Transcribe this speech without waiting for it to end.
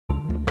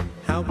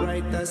how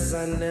bright the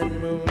sun and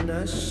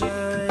moon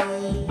shine.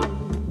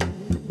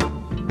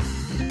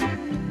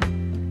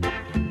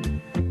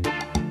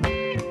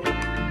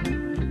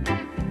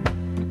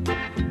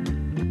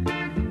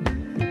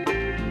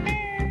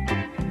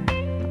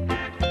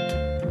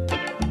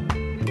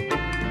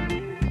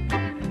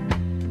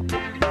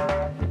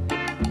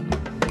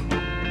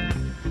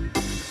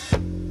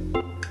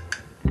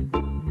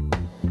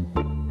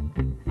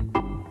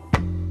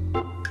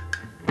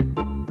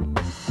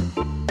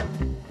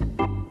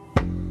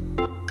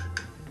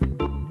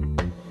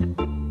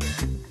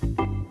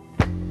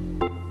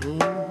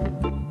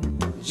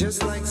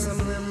 Just like some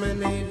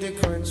lemonade to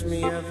quench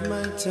me of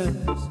my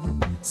thirst.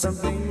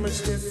 Something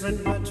much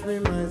different but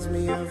reminds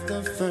me of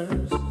the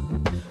first.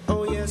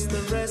 Oh yes,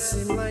 the rest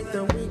seem like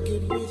the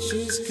wicked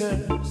witch's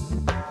curse.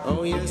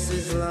 Oh yes,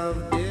 his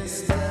love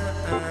is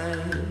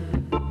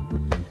divine.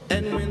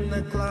 And when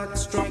the clock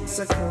strikes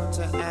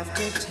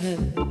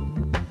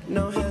 10:15,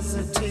 no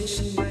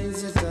hesitation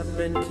brings it up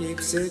and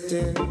keeps it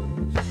in.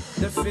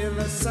 The feel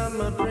of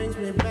summer brings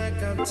me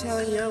back, I'll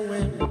tell you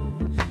when.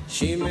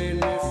 She made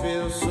me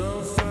feel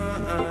so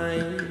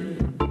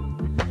fine.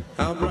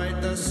 How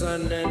bright the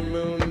sun and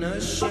moon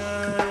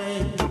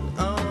shine.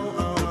 Oh,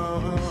 oh, oh,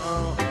 oh,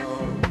 oh.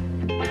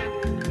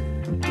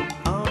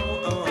 Oh,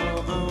 oh,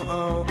 oh, oh, oh,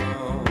 oh.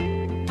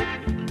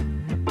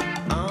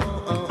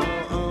 Oh, oh,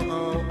 oh, oh,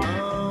 oh,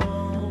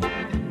 oh.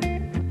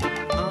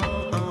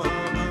 Oh, oh,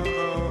 oh,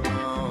 oh,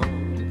 oh.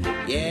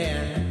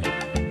 Yeah.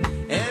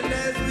 And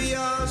as we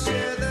all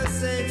share the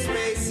same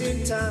space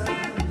in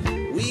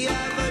time, we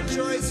have a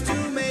choice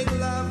to make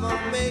love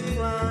or make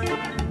crime.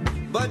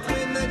 But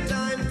when the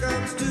time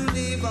comes to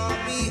leave all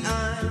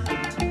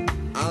behind,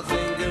 I'll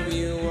think of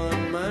you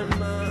on my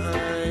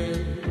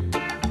mind.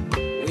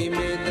 We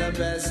made the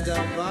best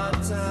of our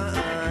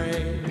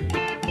time.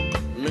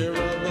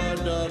 Mirror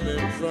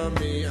dubbing from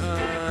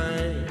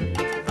behind.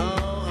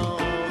 Oh, oh,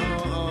 oh,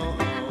 oh, oh.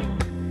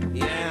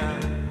 Yeah.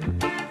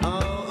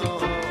 Oh, oh,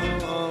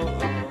 oh, oh, oh.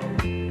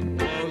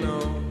 Oh, no.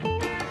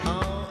 Oh,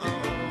 oh,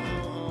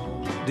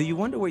 oh, oh. Do you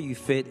wonder where you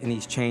fit in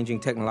these changing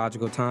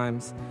technological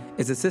times?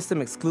 Is the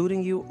system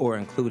excluding you or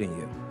including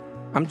you?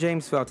 I'm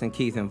James Felton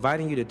Keith,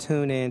 inviting you to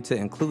tune in to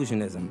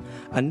Inclusionism,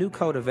 a new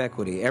code of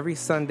equity, every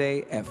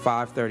Sunday at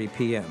 5:30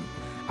 p.m.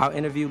 I'll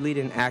interview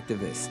leading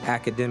activists,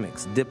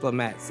 academics,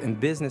 diplomats, and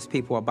business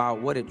people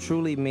about what it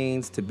truly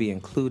means to be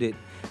included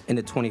in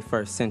the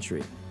 21st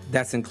century.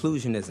 That's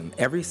Inclusionism,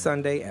 every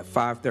Sunday at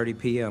 5:30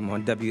 p.m.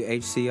 on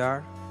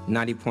WHCR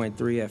 90.3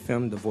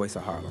 FM, the voice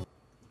of Harlem.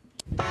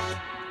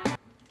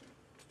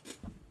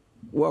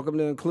 Welcome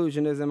to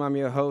Inclusionism. I'm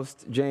your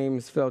host,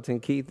 James Felton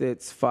Keith.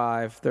 It's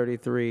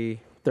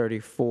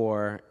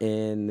 5:34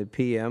 in the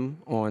p.m.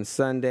 on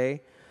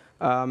Sunday.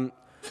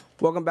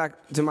 Welcome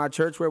back to my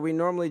church, where we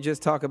normally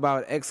just talk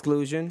about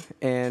exclusion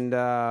and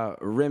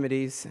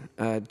remedies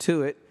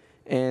to it.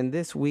 And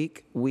this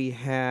week we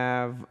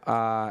have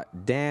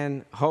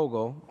Dan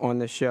Hogle on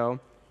the show.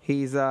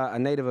 He's a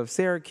native of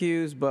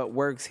Syracuse, but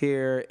works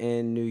here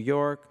in New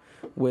York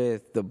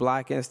with the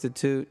Black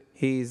Institute.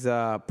 He's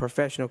a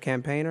professional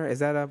campaigner. Is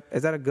that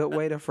a good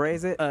way to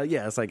phrase it?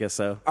 Yes, I guess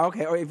so.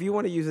 Okay, or if you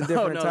want to use a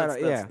different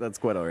title, that's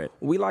quite all right.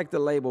 We like to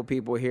label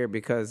people here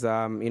because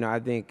I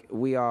think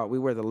we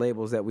wear the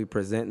labels that we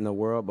present in the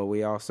world, but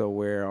we also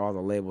wear all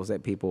the labels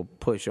that people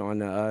push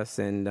onto us.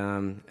 And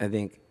I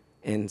think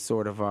in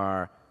sort of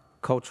our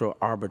cultural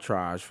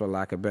arbitrage, for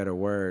lack of better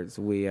words,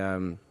 we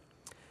are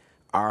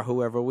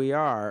whoever we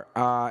are.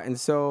 And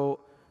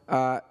so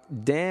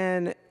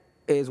Dan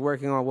is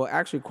working on, well,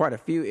 actually quite a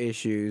few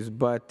issues,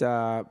 but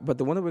the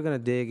one that we're going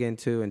to dig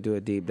into and do a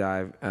deep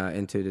dive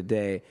into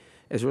today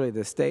is really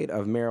the state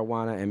of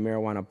marijuana and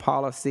marijuana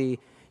policy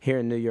here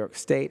in New York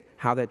State,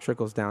 how that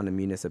trickles down to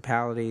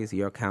municipalities,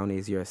 your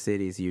counties, your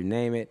cities, you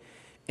name it,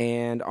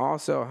 and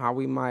also how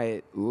we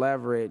might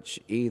leverage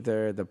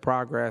either the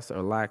progress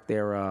or lack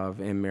thereof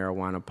in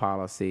marijuana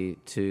policy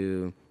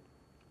to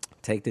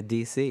take to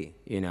D.C.,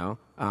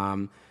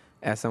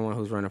 As someone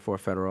who's running for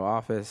federal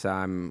office,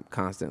 I'm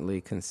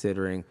constantly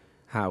considering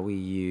how we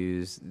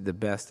use the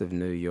best of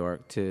New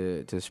York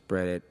to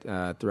spread it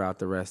throughout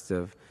the rest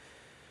of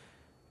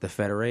the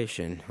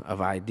federation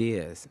of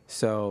ideas.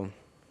 So,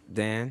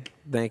 Dan,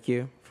 thank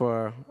you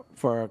for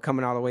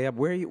coming all the way up.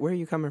 Where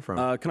are you coming from?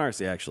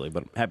 Canarsie, actually,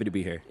 but happy to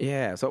be here.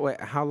 Yeah. So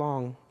wait, how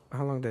long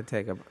did it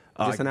take?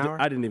 Just an hour?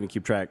 I didn't even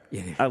keep track.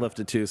 I left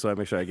at 2, so I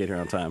make sure I get here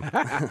on time.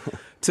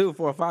 2,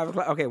 4, 5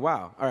 o'clock. Okay.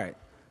 Wow. All right.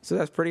 So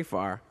that's pretty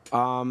far.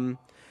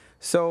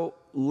 So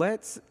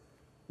let's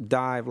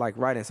dive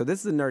right in. So this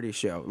is a nerdy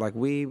show.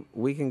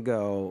 We can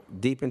go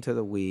deep into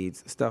the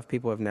weeds, stuff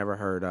people have never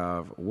heard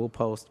of. We'll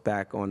post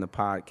back on the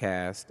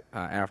podcast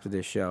after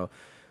this show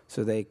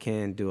so they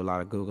can do a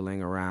lot of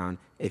Googling around.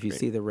 If you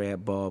see the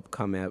red bulb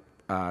come up,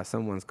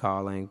 someone's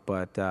calling.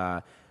 But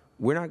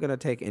we're not going to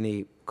take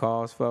any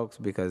calls, folks,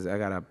 because I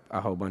got a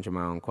whole bunch of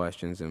my own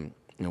questions and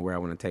where I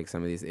want to take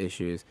some of these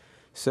issues.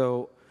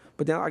 So,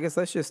 but then I guess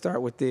let's just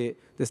start with the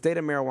state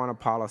of marijuana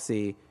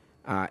policy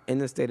in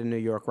the state of New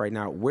York right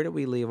now. Where did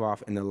we leave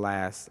off in the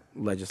last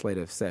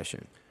legislative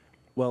session?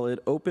 Well, it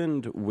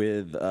opened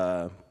with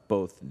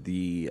both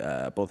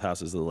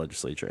houses of the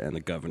legislature and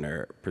the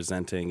governor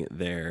presenting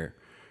their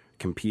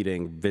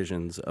competing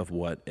visions of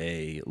what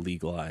a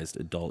legalized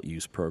adult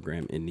use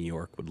program in New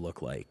York would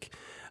look like.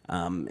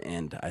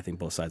 And I think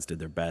both sides did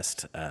their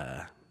best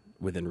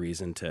within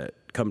reason to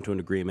come to an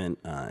agreement,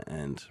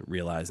 and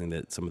realizing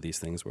that some of these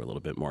things were a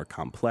little bit more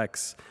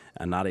complex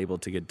and not able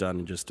to get done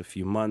in just a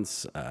few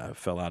months,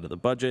 fell out of the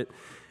budget.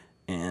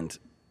 And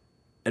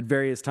at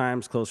various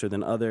times, closer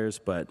than others,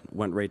 but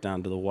went right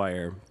down to the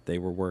wire. They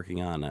were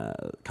working on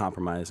a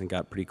compromise and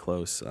got pretty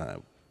close.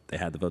 They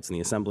had the votes in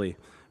the Assembly,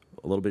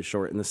 a little bit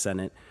short in the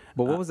Senate.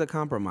 But what was the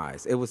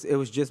compromise? It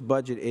was just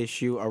budget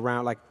issue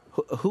around like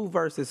who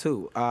versus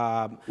who?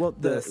 Well,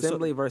 the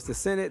Assembly versus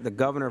Senate, the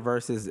governor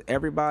versus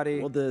everybody.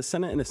 Well, the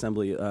Senate and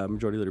Assembly,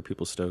 Majority Leader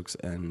Peoples-Stokes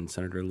and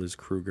Senator Liz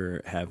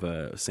Krueger have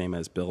a same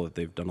as bill that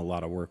they've done a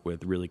lot of work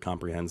with, really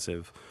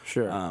comprehensive.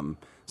 Sure.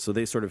 So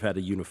they sort of had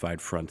a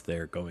unified front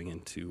there going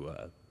into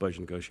budget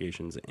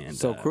negotiations. And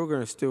so Krueger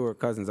and Stewart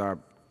Cousins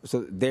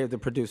so they're the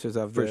producers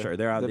of for sure.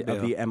 They're of the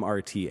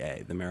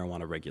MRTA, the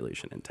Marijuana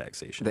Regulation and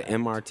Taxation The Act.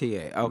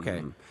 MRTA, okay.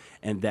 Mm-hmm.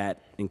 And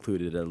that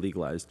included a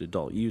legalized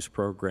adult use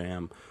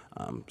program,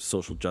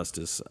 social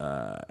justice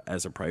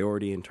as a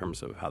priority in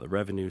terms of how the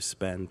revenue is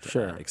spent,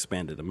 Sure.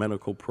 Expanded the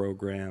medical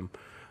program,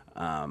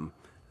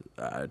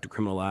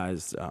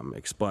 decriminalized,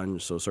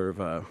 expunged, so sort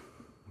of a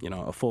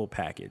full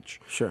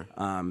package. Sure.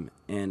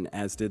 And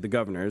as did the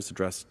governors,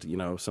 addressed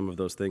some of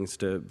those things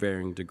to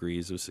varying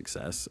degrees of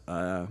success.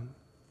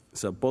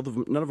 So both of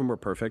them, none of them were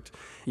perfect.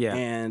 Yeah.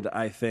 And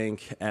I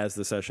think as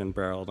the session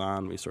barreled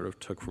on, we sort of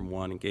took from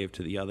one and gave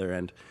to the other.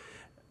 And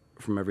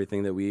from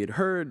everything that we had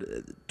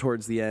heard,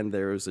 towards the end,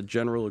 there was a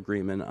general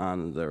agreement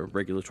on the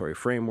regulatory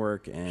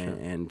framework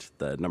and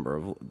the number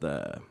of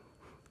the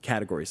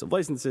categories of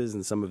licenses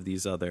and some of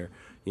these other,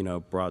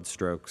 broad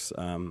strokes.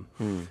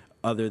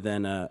 Other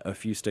than a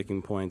few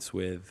sticking points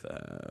with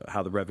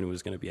how the revenue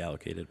was going to be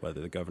allocated, whether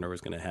the governor was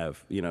going to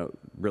have,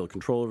 real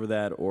control over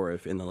that, or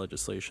if in the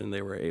legislation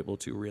they were able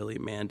to really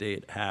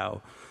mandate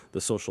how the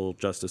social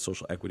justice,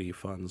 social equity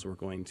funds were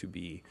going to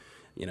be,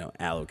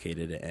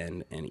 allocated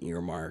and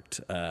earmarked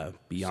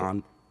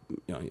beyond.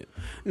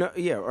 No,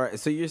 yeah, all right.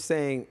 So you're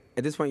saying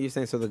at this point,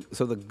 so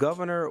the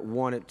governor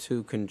wanted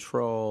to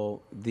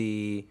control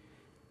the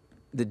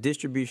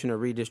distribution or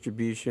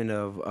redistribution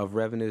of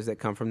revenues that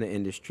come from the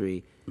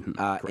industry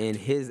in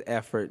his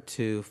effort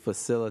to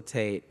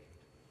facilitate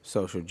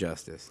social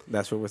justice.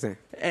 That's what we're saying.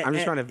 I'm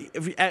just trying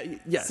to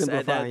yes,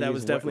 simplify. That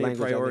was definitely a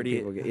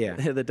priority. Yeah,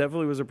 that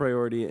definitely was a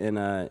priority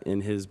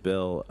in his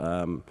bill.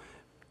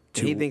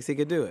 He thinks he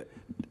could do it.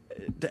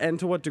 And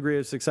to what degree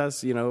of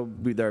success,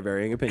 there are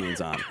varying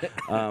opinions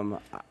on.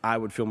 I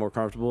would feel more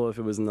comfortable if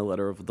it was in the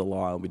letter of the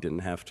law and we didn't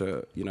have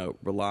to,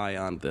 rely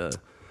on the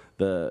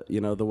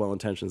well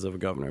intentions of a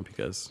governor.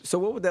 Because so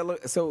what would that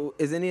look? So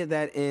is any of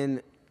that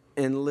in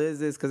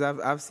Liz's? Because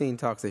I've seen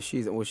talks that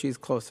she's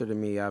closer to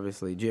me,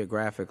 obviously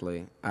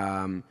geographically.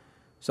 So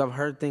I've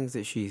heard things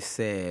that she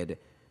said.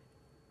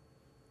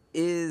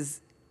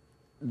 Is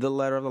the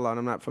letter of the law? And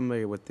I'm not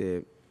familiar with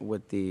the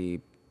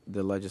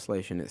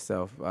legislation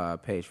itself,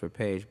 page for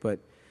page, but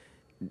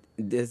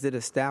does it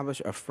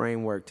establish a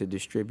framework to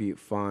distribute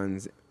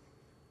funds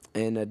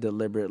in a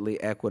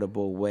deliberately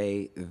equitable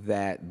way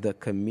that the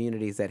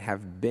communities that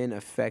have been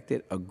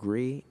affected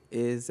agree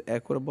is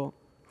equitable?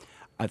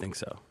 I think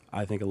so.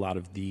 I think a lot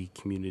of the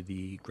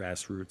community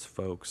grassroots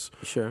folks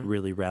Sure.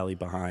 really rally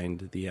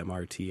behind the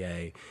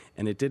MRTA,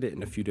 and it did it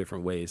in a few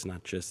different ways,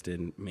 not just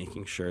in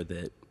making sure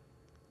that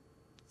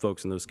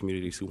folks in those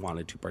communities who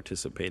wanted to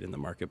participate in the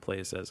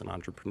marketplace as an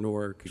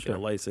entrepreneur could Sure. get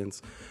a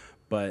license,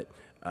 but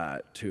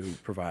to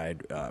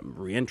provide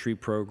reentry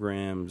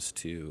programs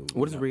to...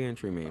 What does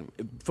reentry mean?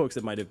 Folks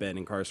that might have been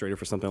incarcerated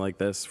for something like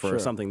this, for Sure.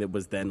 something that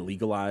was then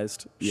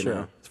legalized,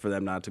 Sure. for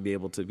them not to be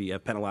able to be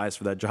penalized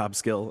for that job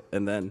skill,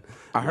 and then...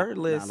 I heard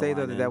Liz not say,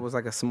 though, align that in. was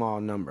like a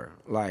small number.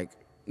 Like,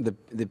 the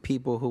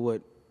people who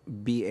would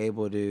be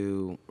able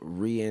to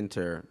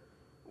reenter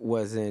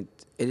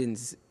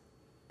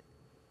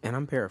and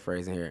I'm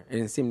paraphrasing here, it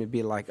didn't seem to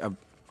be like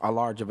a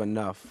large of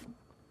enough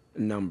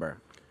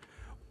number.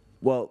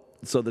 Well,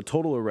 so the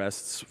total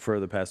arrests for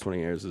the past 20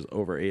 years is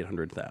over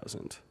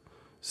 800,000.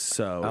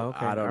 So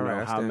okay. I don't All know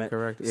right, I how stand many.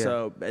 correct, yeah.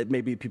 So it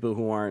may be people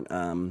who aren't,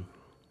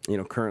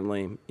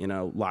 currently,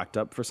 locked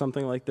up for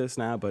something like this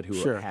now, but who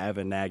Sure. have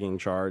a nagging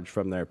charge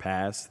from their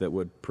past that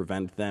would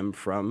prevent them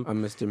from A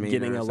misdemeanor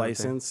getting or a something.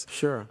 license.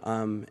 Sure.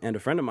 And a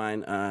friend of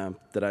mine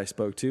that I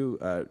spoke to,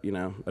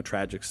 a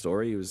tragic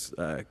story. He was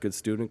a good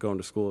student going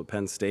to school at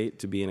Penn State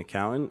to be an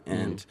accountant,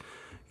 and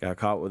got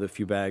caught with a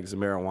few bags of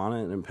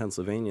marijuana. And in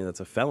Pennsylvania,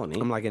 that's a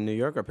felony. I'm like in New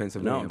York or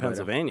Pennsylvania? No, in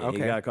Pennsylvania. Okay.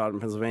 He got caught in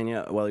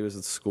Pennsylvania while he was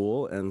at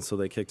school, and so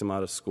they kicked him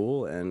out of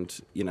school. And,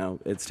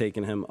 it's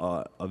taken him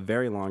a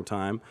very long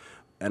time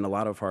and a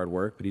lot of hard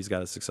work, but he's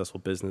got a successful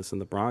business in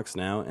the Bronx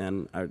now.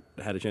 And I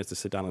had a chance to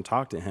sit down and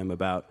talk to him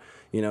about,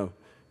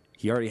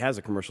 he already has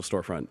a commercial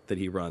storefront that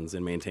he runs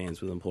and maintains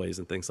with employees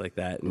and things like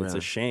that. And it's Really?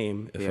 a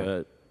shame if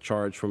Yeah.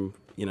 charge from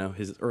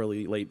his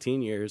late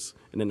teen years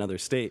in another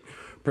state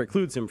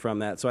precludes him from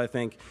that. So I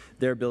think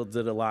their bill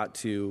did a lot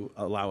to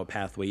allow a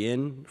pathway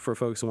in for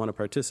folks who want to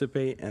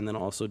participate, and then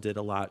also did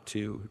a lot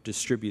to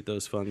distribute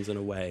those funds in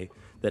a way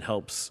that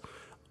helps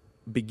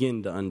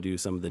begin to undo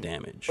some of the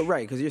damage.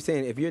 Right, because you're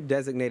saying if you're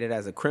designated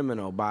as a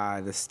criminal by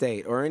the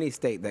state or any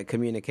state that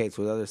communicates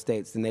with other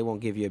states, then they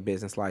won't give you a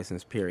business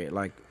license, period.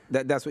 Like,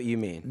 that's what you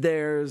mean.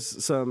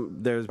 There's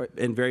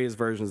in various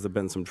versions, there's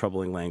been some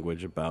troubling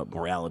language about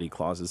morality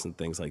clauses and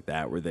things like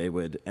that, where they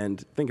would, and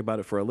think about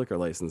it for a liquor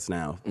license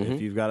now. Mm-hmm.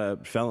 If you've got a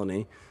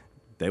felony,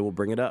 they will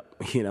bring it up,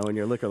 in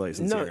your liquor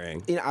license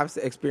hearing. I've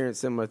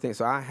experienced similar things.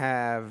 So I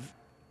have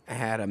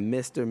had a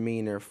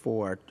misdemeanor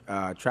for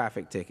a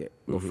traffic ticket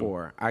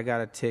before. Mm-hmm. I got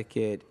a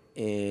ticket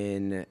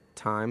in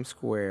Times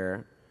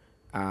Square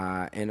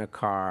in a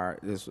car.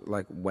 This was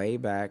like way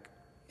back,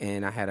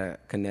 and I had a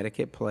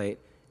Connecticut plate,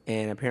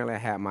 and apparently I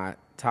had my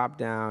top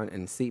down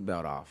and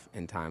seatbelt off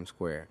in Times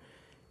Square.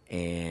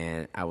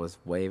 And I was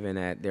waving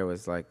at, there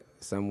was like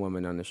some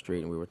woman on the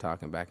street, and we were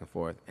talking back and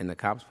forth, and the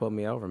cops pulled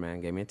me over,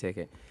 man, gave me a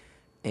ticket.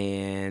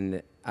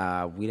 And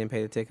we didn't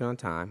pay the ticket on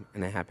time,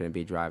 and I happened to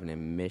be driving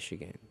in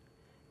Michigan.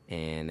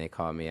 And they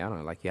called me out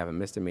on it, like, you have a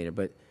misdemeanor.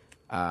 But,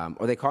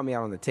 or they called me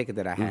out on the ticket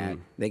that I had.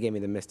 Mm-hmm. They gave me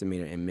the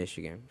misdemeanor in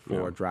Michigan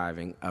for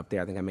driving up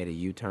there. I think I made a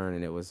U-turn,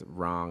 and it was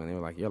wrong. And they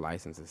were like, your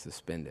license is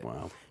suspended.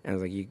 Wow. And I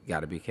was like, you got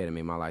to be kidding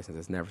me. My license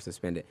is never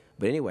suspended.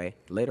 But anyway,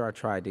 later I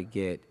tried to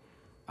get,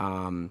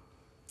 I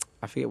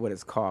forget what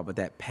it's called, but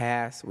that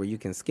pass where you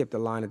can skip the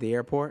line at the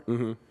airport.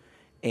 Mm-hmm.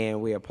 And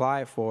we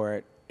applied for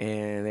it,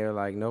 and they were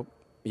like, nope.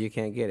 You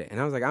can't get it.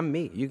 And I was like, I'm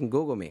me. You can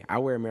Google me. I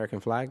wear American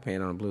flag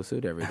paint on a blue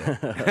suit every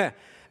day.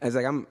 I was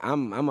like,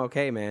 I'm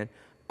okay, man.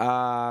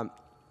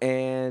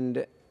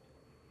 And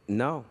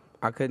no,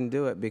 I couldn't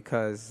do it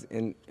because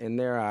in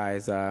their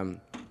eyes, I'm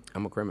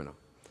a criminal.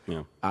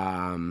 Yeah.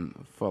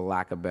 For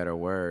lack of better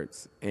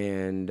words.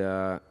 And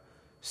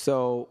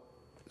so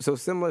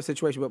similar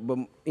situation, but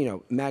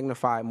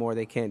magnified more.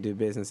 They can't do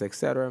business, et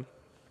cetera.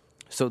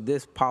 So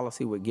this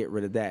policy would get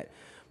rid of that.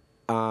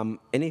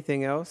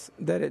 Anything else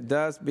that it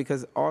does?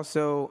 Because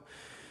also,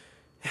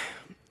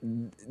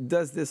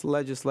 does this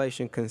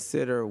legislation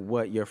consider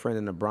what your friend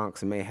in the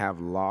Bronx may have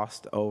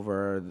lost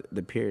over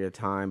the period of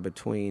time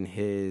between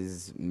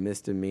his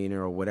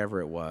misdemeanor or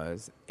whatever it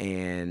was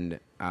and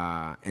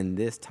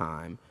this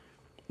time?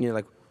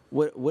 Like,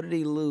 what did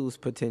he lose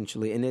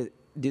potentially? And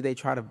do they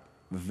try to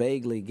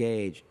vaguely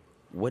gauge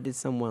what did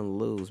someone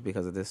lose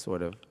because of this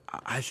sort of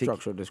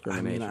structural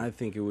discrimination? I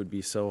think it would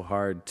be so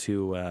hard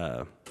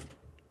to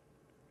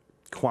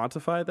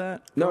quantify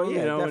that. No,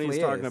 yeah, when he's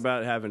talking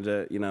about having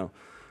to,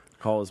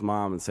 call his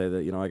mom and say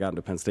that, I got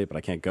into Penn State, but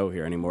I can't go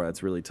here anymore.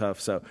 That's really tough.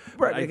 So,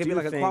 right, it could be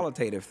like a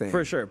qualitative thing.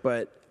 For sure,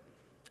 but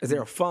is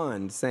there a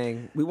fund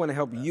saying we want to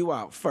help you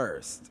out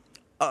first?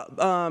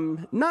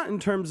 Not in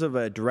terms of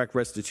a direct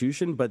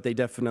restitution, but they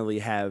definitely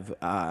have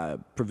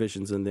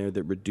provisions in there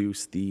that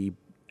reduce the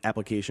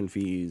application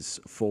fees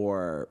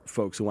for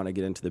folks who want to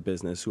get into the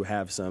business, who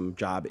have some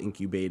job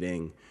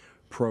incubating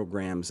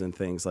programs and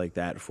things like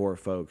that for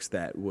folks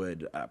that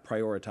would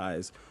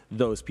prioritize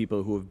those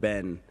people who have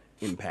been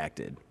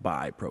impacted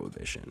by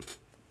prohibition.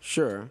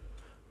 Sure.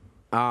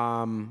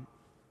 Right.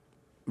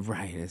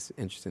 It's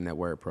interesting that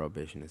word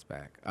prohibition is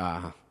back.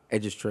 It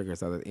just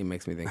triggers it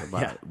makes me think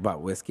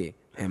about whiskey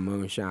and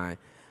moonshine.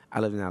 I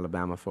lived in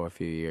Alabama for a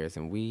few years,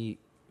 and we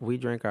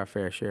drank our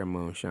fair share of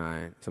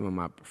moonshine. Some of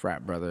my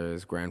frat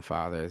brothers,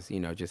 grandfathers,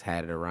 just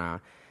had it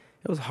around.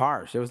 It was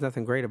harsh. There was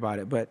nothing great about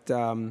it. But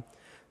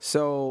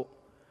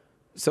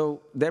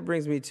so that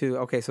brings me to,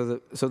 okay, so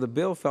the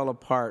bill fell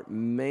apart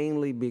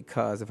mainly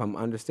because, if I'm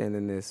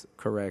understanding this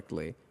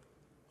correctly,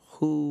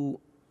 who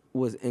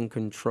was in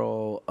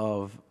control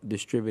of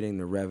distributing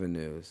the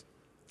revenues?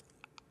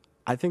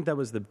 I think that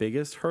was the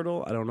biggest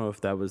hurdle. I don't know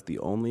if that was the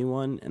only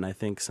one, and I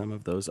think some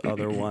of those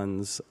other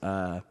ones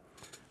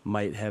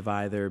might have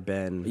either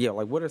been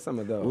what are some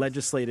of those?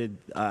 Legislated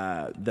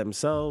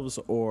themselves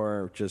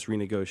or just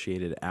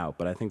renegotiated out.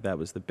 But I think that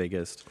was the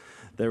biggest.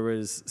 There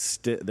was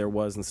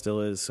and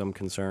still is some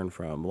concern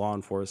from law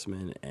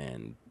enforcement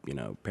and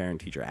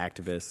parent-teacher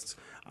activists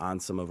on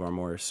some of our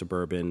more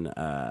suburban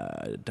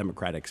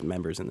Democratic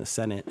members in the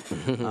Senate.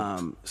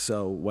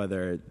 So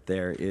whether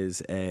there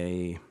is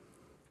a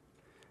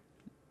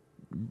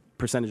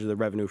percentage of the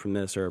revenue from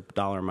this or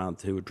dollar amount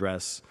to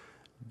address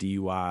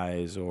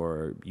DUIs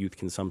or youth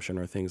consumption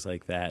or things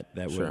like that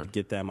would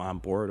get them on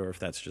board, or if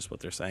that's just what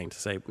they're saying to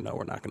say, no,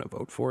 we're not going to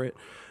vote for it.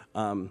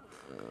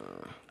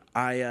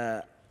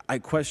 I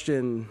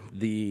question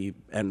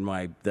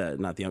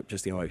not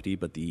just the NYPD,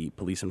 but the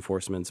police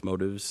enforcement's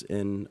motives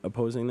in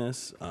opposing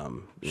this.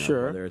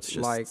 Whether it's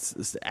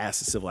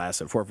just civil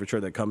asset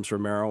forfeiture that comes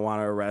from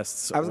marijuana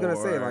arrests. I was going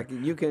to say,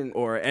 you can,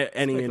 or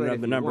any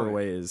of the number of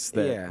ways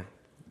that. Yeah.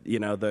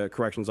 The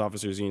corrections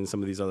officers union,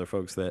 some of these other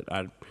folks that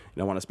I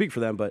don't want to speak for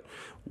them, but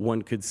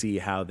one could see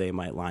how they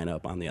might line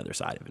up on the other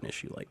side of an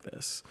issue like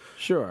this.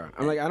 Sure.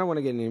 I don't want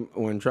to get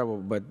anyone in trouble,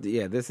 but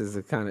this is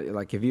a kind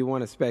of, if you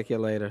want to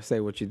speculate or say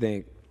what you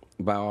think,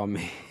 by all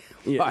means,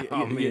 By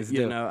all means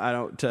do. You know, I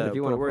don't if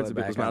you put wanna words pull in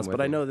it people's back, I'm mouths, with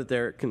but I you. know that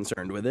they're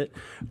concerned with it.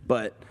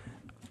 But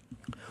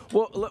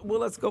Well,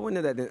 let's go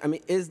into that then. I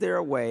mean, is there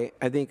a way?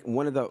 I think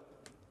one of the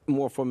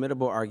more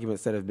formidable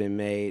arguments that have been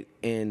made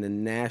in the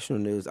national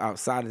news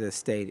outside of the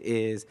state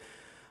is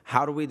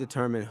how do we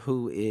determine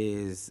who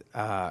is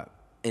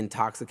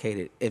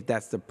intoxicated, if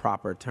that's the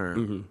proper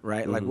term,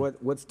 right? Like,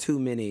 what's too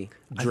many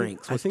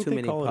drinks? What's too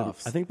many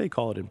puffs? I think they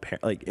call it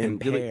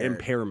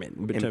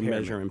impairment to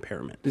measure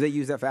impairment. Do they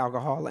use that for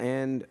alcohol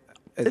and?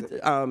 Is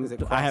it I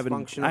haven't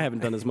cross-functional?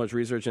 done as much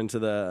research into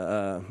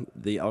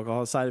the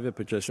alcohol side of it,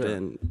 but just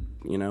in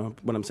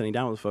when I'm sitting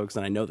down with folks,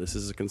 and I know this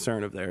is a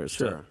concern of theirs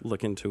to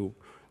look into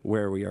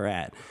where we are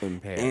at.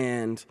 Impaired.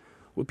 And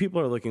what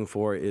people are looking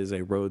for is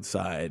a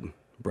roadside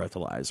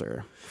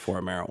breathalyzer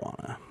for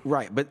marijuana.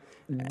 Right, but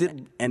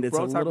and it's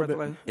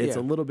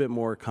a little bit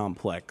more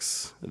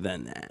complex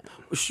than that.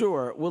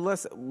 Sure. Well,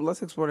 let's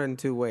explore that in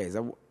two ways.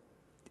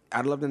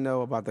 I'd love to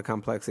know about the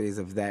complexities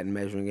of that and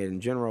measuring it in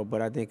general,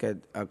 but I think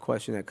a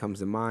question that comes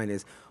to mind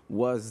is,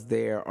 was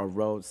there a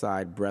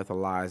roadside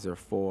breathalyzer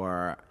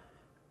for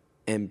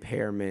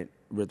impairment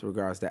with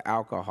regards to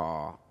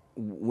alcohol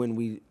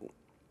did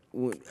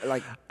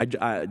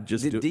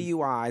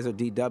DUIs or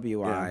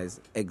DWIs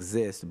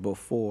exist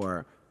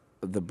before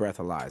the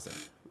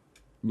breathalyzer?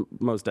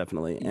 Most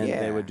definitely. And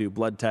they would do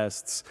blood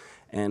tests,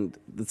 and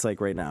it's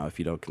like right now, if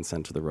you don't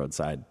consent to the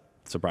roadside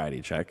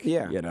sobriety check,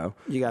 you know,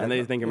 and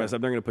they think to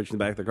myself, they're going to put you in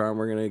the back of the car and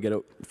we're going to get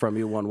it from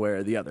you one way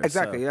or the other.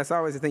 Exactly. So. That's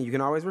always the thing. You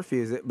can always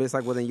refuse it, but it's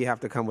like, well, then you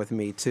have to come with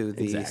me to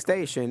the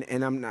station,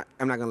 and I'm not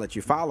going to let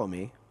you follow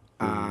me.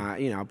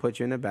 I'll put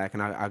you in the back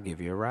and I'll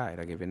give you a ride.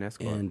 I'll give you an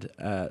escort. And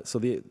so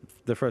the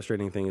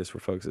frustrating thing is for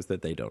folks is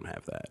that they don't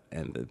have that,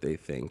 and that they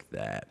think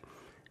that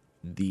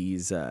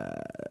this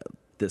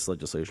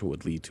legislation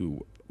would lead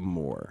to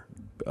more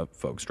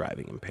folks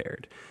driving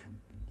impaired.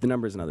 The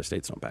numbers in other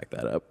states don't back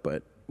that up,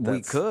 but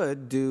we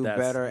could do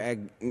better at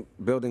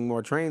building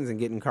more trains and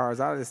getting cars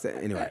out of the state.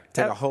 Anyway,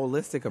 take a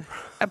holistic approach.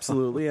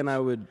 Absolutely, and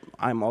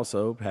I'm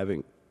also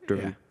having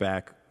driven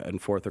back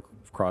and forth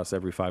across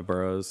every 5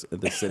 boroughs of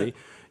this city,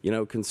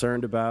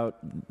 concerned about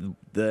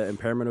the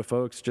impairment of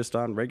folks just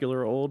on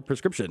regular old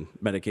prescription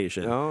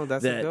medication. Oh,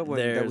 that's a good one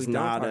that we don't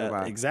talk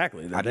about.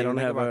 Exactly. They don't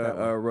have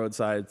a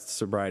roadside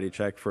sobriety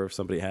check for if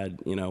somebody had,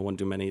 one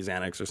too many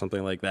Xanax or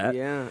something like that.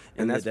 Yeah,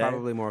 and that's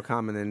probably more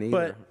common than either.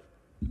 But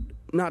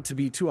not to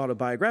be too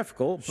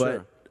autobiographical,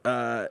 but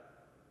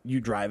you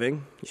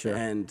driving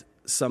and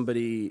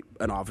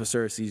an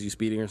officer sees you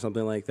speeding or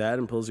something like that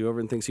and pulls you over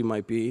and thinks you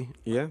might be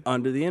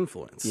under the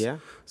influence. Yeah.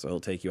 So he'll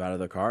take you out of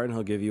the car and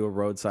he'll give you a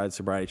roadside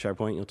sobriety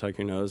checkpoint. You'll tuck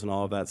your nose and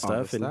all of that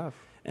stuff.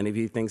 And if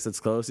he thinks it's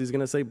close, he's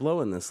going to say,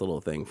 blow in this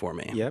little thing for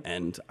me. Yep.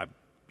 And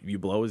you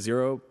blow a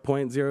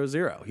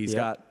 0.00. He's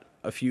got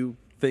a few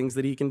things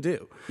that he can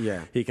do.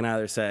 Yeah. He can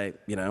either say,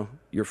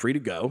 you're free to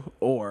go,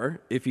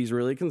 or if he's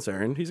really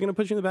concerned, he's going to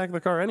put you in the back of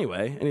the car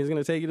anyway, and he's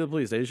going to take you to the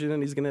police station,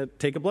 and he's going to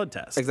take a blood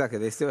test. Exactly.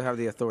 They still have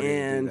the authority to do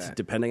that. And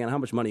depending on how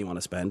much money you want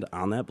to spend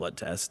on that blood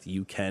test,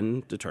 you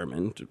can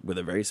determine with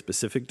a very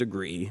specific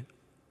degree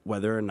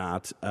whether or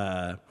not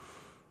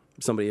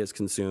somebody has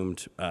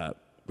consumed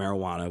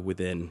marijuana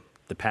within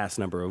the past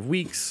number of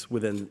weeks,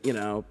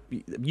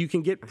 you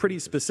can get pretty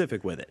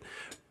specific with it.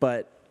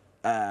 But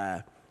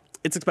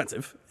it's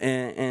expensive,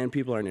 and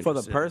people aren't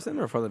interested. For the person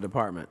or for the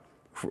department?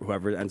 For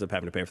whoever ends up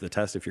having to pay for the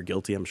test. If you're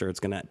guilty, I'm sure it's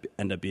going to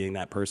end up being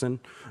that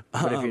person.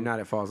 But if you're not,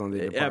 it falls on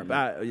the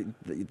department.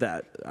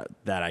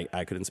 That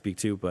I couldn't speak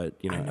to, but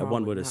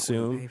one would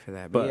assume. Pay for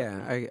that,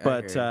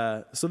 but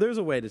so there's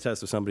a way to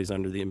test if somebody's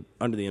under the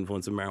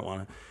influence of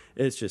marijuana.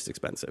 It's just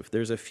expensive.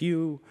 There's a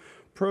few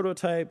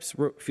prototypes,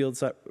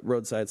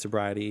 roadside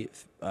sobriety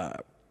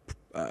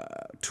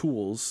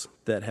tools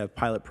that have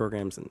pilot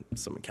programs, and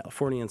some in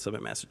California and some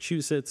in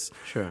Massachusetts.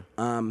 Sure.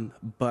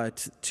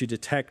 But to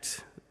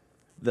detect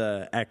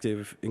the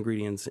active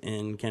ingredients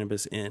in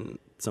cannabis in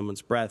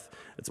someone's breath,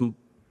 it's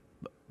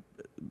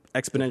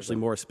exponentially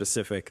more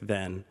specific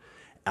than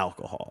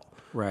alcohol.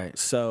 Right.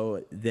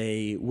 So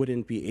they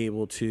wouldn't be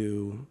able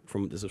to,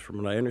 from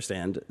what I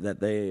understand,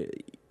 that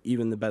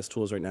even the best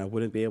tools right now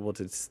wouldn't be able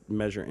to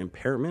measure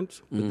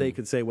impairment, but they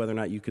could say whether or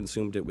not you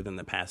consumed it within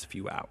the past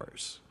few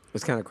hours.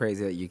 It's kind of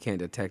crazy that you can't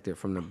detect it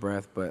from the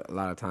breath, but a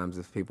lot of times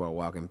if people are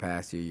walking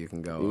past you, you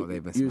can go, oh,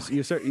 they've been smoking.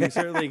 You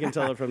certainly can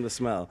tell it from the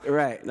smell.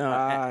 Right. No,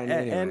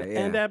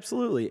 and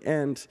absolutely.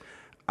 And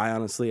I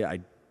honestly,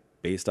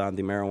 based on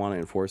the marijuana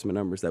enforcement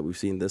numbers that we've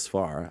seen this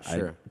far,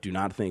 I do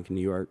not think New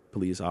York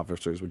police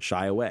officers would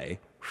shy away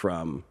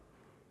from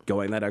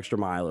going that extra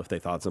mile if they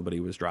thought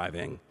somebody was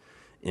driving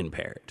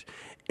impaired.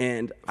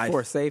 And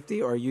for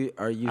safety, or are you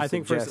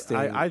suggesting?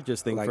 I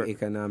just think for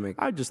economic.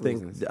 I just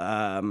reasons?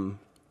 think.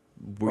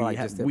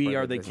 We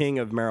are the king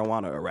of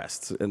marijuana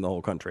arrests in the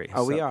whole country.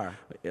 Oh, we are.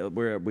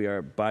 We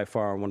are by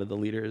far one of the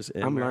leaders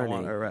in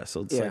marijuana arrests.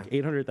 So it's like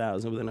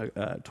 800,000 within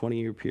a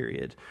 20-year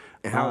period.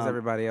 And how is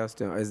everybody else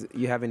doing?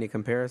 You have any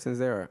comparisons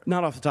there? Or?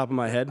 Not off the top of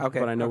my head,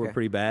 but I know we're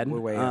pretty bad.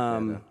 We're way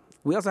up there, though.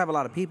 We also have a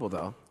lot of people,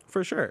 though.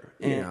 For sure.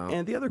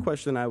 And the other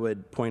question I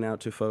would point out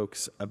to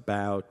folks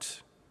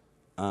about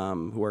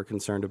who are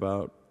concerned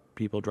about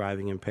people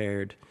driving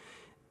impaired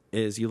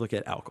is you look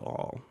at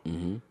alcohol.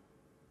 Mm-hmm.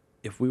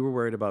 If we were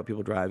worried about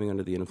people driving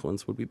under the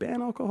influence, would we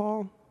ban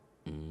alcohol?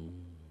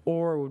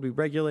 Or would we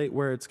regulate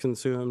where it's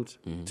consumed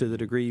to the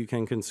degree you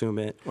can consume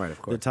it, Right,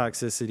 of course. the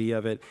toxicity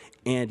of it,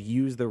 and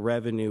use the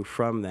revenue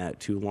from that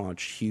to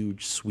launch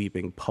huge,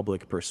 sweeping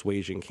public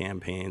persuasion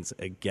campaigns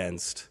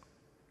against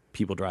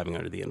people driving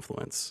under the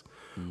influence,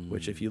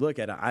 which, if you look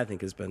at it, I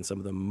think has been some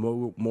of the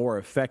more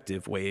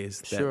effective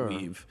ways that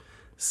we've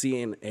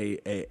seen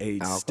a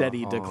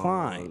steady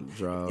decline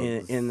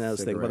drugs, in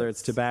those things, whether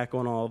it's tobacco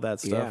and all of that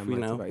stuff.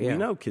 Yeah, We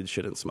know kids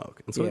shouldn't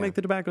smoke, and so we Yeah. make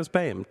the tobaccos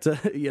pay them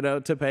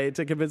to pay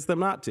to convince them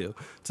not to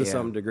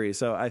some degree.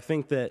 So I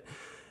think that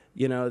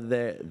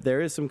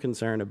there is some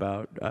concern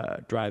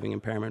about driving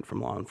impairment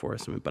from law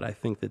enforcement, but I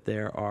think that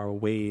there are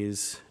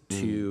ways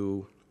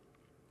to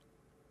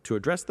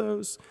address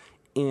those,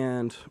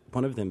 and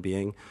one of them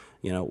being,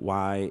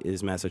 why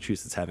is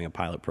Massachusetts having a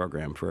pilot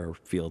program for a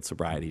field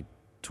sobriety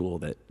tool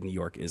that New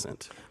York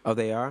isn't? Oh,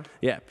 they are?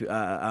 Yeah. Do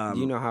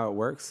you know how it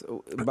works?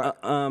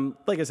 But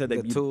Like I said,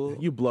 the tool?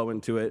 you blow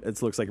into it.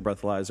 It looks like a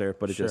breathalyzer,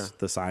 but Sure.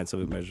 the science of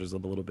it measures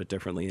it a little bit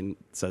differently and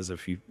says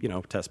if you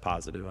test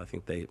positive. I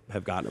think they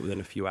have gotten it within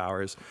a few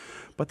hours.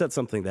 But that's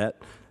something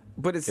that,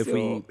 But it's if still,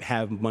 we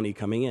have money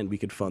coming in, we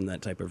could fund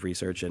that type of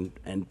research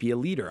and be a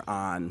leader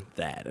on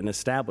that and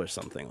establish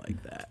something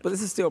like that. But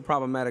this is still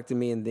problematic to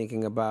me in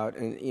thinking about,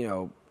 and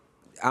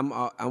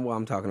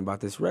I'm talking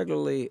about this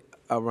regularly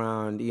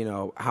around,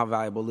 how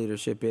valuable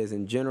leadership is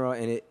in general,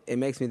 and it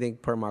makes me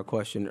think, per my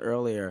question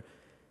earlier,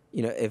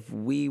 if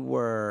we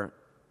were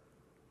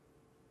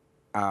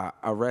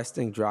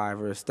arresting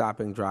drivers,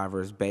 stopping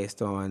drivers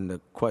based on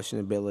the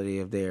questionability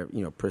of their,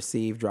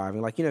 perceived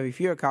driving, like, if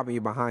you're a cop and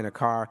you're behind a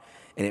car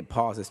and it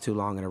pauses too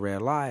long at a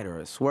red light or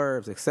it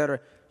swerves,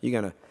 etc.,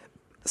 you're gonna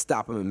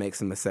stop them and make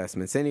some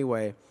assessments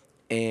anyway.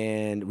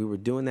 And we were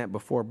doing that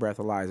before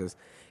breathalyzers.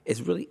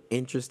 It's really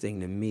interesting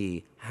to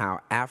me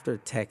how after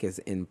tech is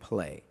in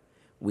play,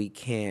 we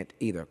can't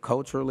either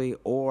culturally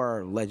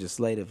or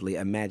legislatively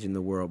imagine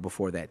the world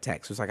before that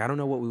tech. So it's like, I don't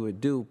know what we would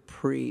do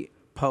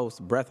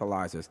post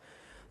breathalyzers.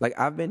 Like,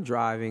 I've been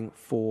driving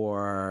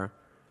for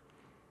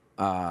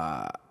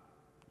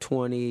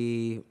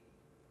nearly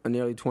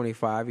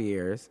 25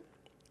 years,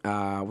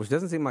 which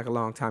doesn't seem like a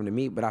long time to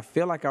me, but I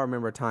feel like I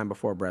remember a time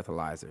before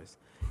breathalyzers.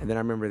 And then I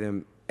remember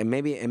them, and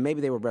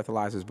maybe they were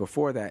breathalyzers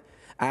before that.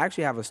 I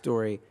actually have a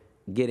story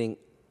getting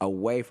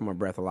away from a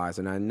breathalyzer.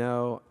 And I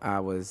know I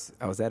was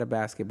at a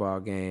basketball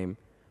game.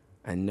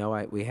 I know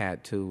we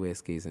had 2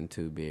 whiskeys and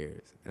 2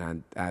 beers.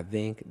 And I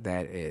think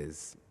that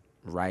is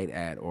right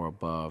at or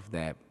above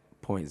that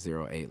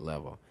 0.08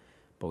 level.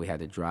 But we had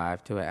to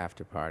drive to an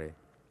after party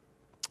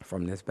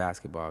from this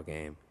basketball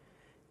game.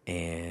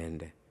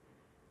 And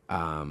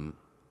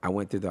I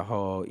went through the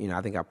whole,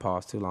 I think I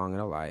paused too long at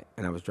a light,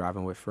 and I was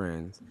driving with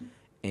friends,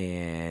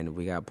 and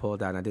we got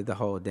pulled out, and I did the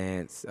whole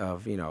dance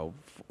of,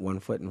 one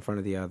foot in front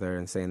of the other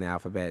and saying the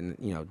alphabet,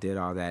 and, did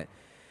all that.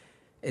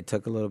 It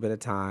took a little bit of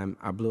time.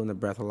 I blew in the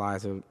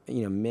breathalyzer,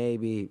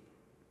 maybe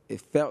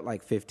it felt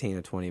like 15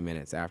 or 20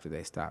 minutes after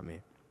they stopped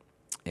me.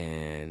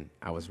 And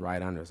I was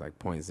right under, it was like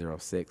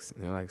 0.06.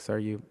 And they're like, sir,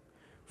 you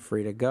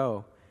free to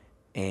go.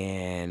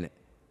 And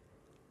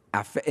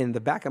in the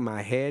back of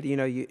my head,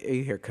 you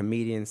hear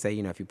comedians say,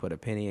 if you put a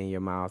penny in your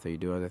mouth or you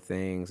do other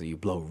things or you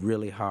blow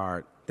really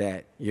hard,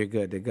 that you're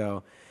good to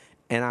go.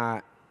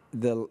 And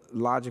the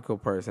logical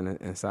person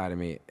inside of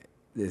me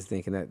is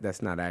thinking that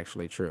that's not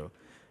actually true.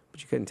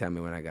 But you couldn't tell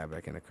me when I got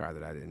back in the car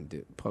that I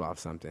didn't pull off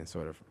something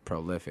sort of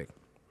prolific.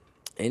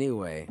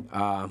 Anyway,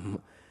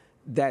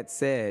 that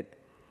said,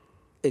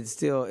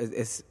 it's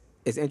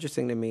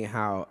interesting to me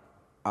how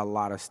a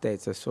lot of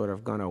states are sort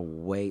of going to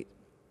wait,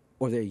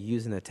 or they're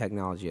using the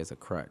technology as a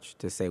crutch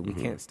to say we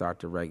can't start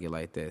to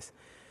regulate this.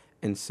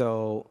 And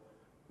so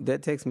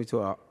that takes me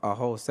to a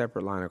whole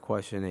separate line of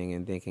questioning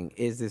and thinking,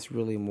 is this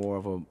really more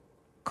of a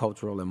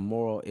cultural and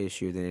moral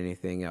issue than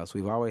anything else?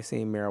 We've always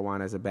seen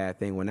marijuana as a bad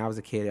thing. When I was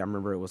a kid, I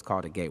remember it was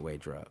called a gateway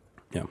drug.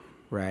 Yeah.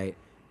 Right?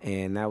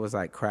 And that was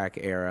like crack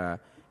era.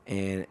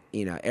 And,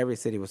 every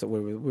city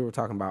we were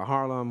talking about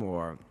Harlem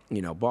or,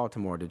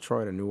 Baltimore,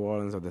 Detroit, or New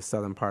Orleans, or the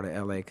southern part of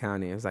L.A.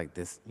 County. It was like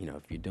this,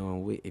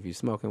 if you're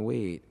smoking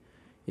weed,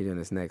 you're doing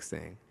this next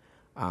thing.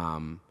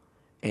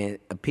 And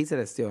a piece of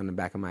that's still in the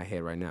back of my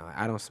head right now.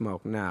 I don't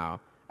smoke now.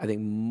 I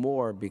think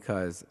more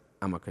because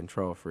I'm a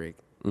control freak.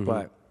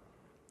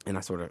 And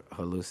I sort of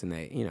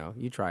hallucinate.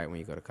 You try it when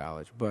you go to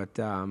college. But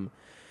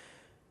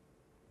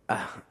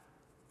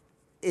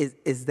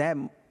is that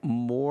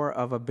more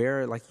of a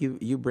barrier? Like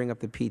you bring up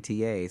the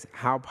PTAs.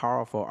 How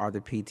powerful are the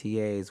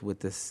PTAs with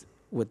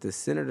the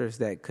senators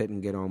that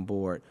couldn't get on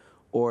board?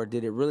 Or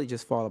did it really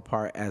just fall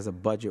apart as a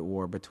budget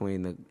war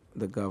between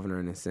the governor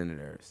and the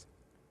senators?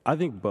 I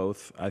think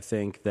both. I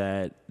think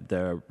that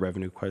the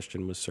revenue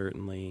question was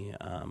certainly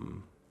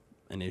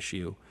an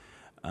issue.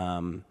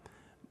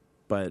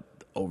 But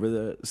over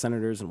the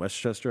senators in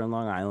Westchester and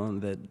Long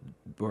Island that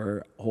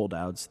were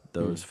holdouts,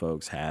 those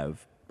folks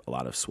have a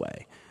lot of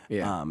sway.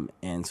 Yeah.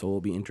 And so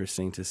it'll be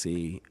interesting to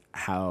see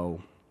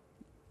how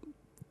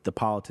the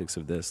politics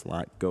of this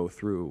go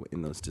through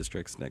in those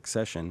districts next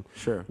session.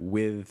 Sure.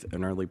 With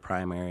an early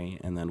primary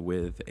and then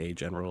with a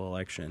general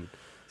election,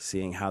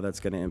 seeing how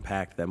that's going to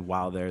impact them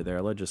while they're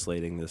there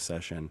legislating this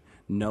session,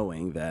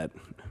 knowing that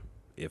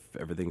if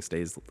everything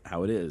stays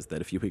how it is,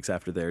 that a few weeks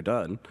after they're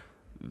done,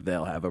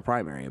 they'll have a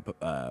primary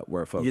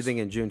where folks... You're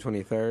thinking June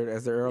 23rd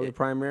as the early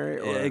primary?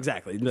 Or?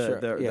 Exactly.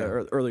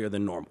 They're earlier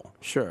than normal.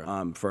 Sure.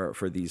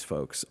 For these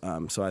folks.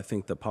 So I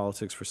think the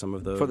politics for some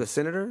of those... For the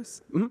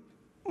senators? Mm-hmm.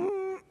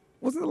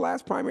 Wasn't the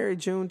last primary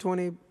June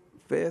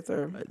 25th?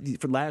 Or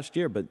for last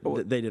year, but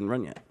they didn't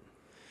run yet.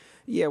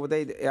 Yeah, well,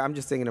 I'm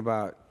just thinking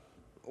about...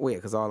 Well, yeah,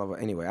 because all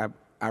of... Anyway,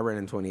 I ran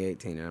in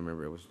 2018, and I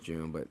remember it was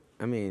June. But,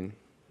 I mean,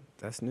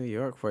 that's New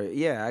York for you.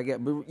 Yeah,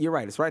 but you're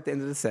right. It's right at the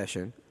end of the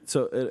session.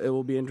 So it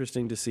will be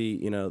interesting to see,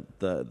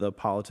 the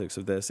politics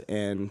of this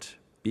and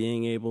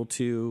being able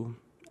to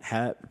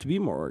be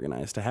more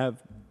organized, to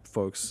have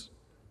folks,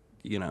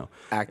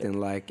 acting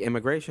like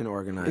immigration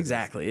organizers.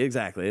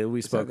 Exactly.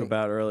 We spoke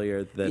about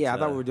earlier that. Yeah, I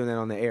thought we were doing that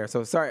on the air.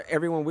 So sorry,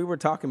 everyone. We were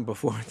talking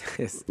before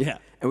this. Yeah,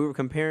 and we were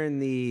comparing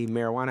the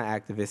marijuana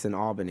activists in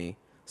Albany.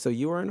 So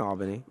you were in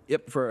Albany.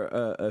 Yep, for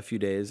a few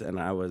days, and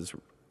I was,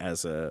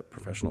 as a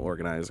professional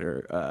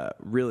organizer,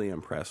 really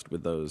impressed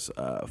with those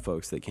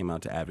folks that came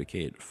out to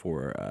advocate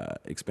for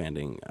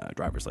expanding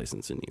driver's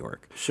license in New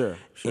York. Sure.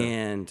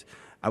 And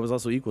I was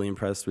also equally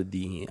impressed with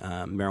the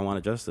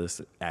marijuana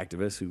justice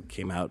activists who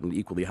came out in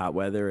equally hot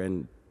weather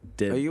and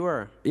did. Oh, you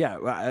were? Yeah,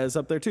 I was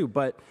up there too,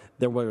 but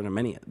there wasn't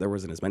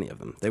as many of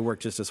them. They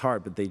worked just as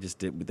hard, but they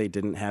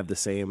didn't have the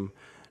same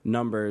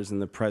numbers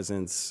and the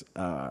presence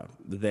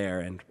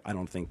there, and I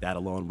don't think that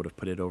alone would have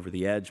put it over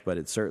the edge, but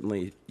it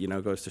certainly,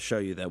 goes to show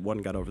you that one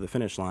got over the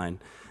finish line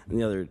and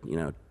the other,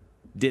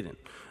 didn't.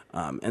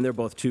 And they're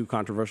both two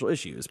controversial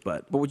issues,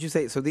 but would you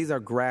say, so these are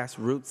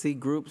grassrootsy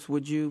groups,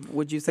 would you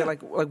say,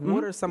 like Mm-hmm.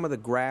 what are some of the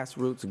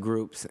grassroots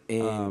groups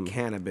in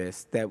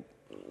cannabis that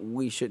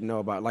we should know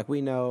about? Like, we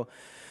know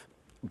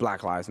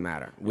Black Lives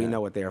Matter. We know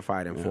what they're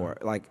fighting for.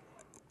 Like,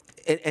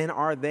 and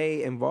are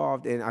they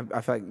involved in?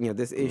 I feel like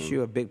this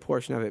issue, a big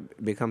portion of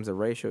it becomes a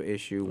racial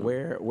issue.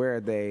 Where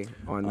are they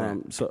on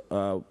that?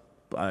 So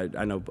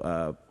I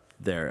know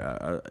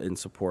they're in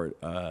support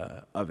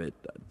of it.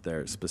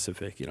 They're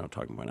specific,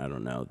 talking about. I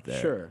don't know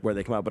where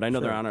they come out, but I know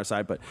they're on our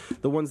side. But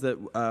the ones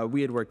that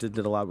we had worked did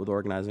a lot with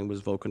organizing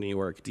was Vocal New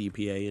York,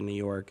 DPA in New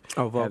York.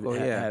 Oh, Vocal,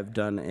 have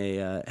done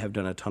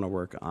a ton of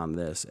work on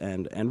this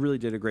and really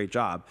did a great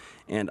job.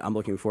 And I'm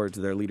looking forward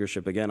to their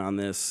leadership again on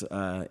this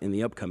in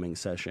the upcoming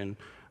session.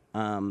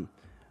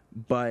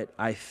 But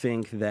I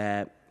think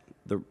that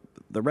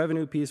the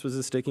revenue piece was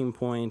a sticking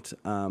point.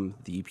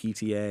 The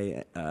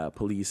PTA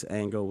police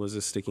angle was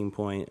a sticking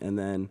point. And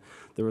then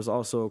there was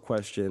also a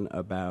question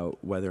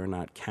about whether or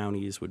not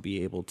counties would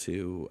be able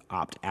to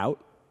opt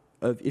out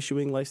of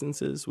issuing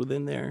licenses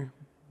within their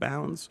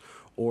bounds,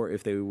 or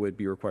if they would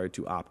be required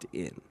to opt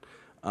in.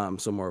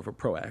 So more of a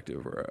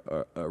proactive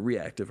or a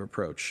reactive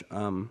approach.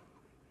 And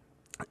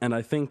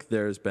I think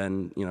there's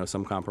been,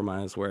 some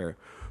compromise where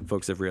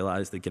folks have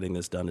realized that getting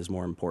this done is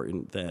more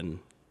important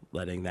than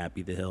letting that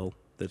be the hill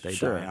that they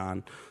die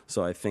on.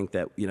 So I think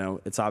that,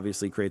 it's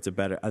obviously creates a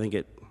better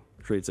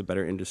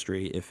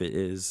industry if it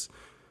is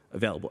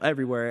available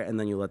everywhere, and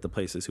then you let the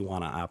places who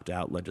want to opt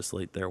out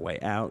legislate their way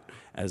out,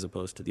 as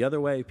opposed to the other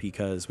way,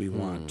 because we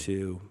want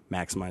to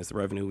maximize the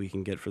revenue we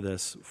can get for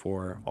this,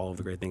 for all of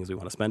the great things we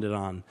want to spend it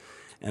on,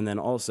 and then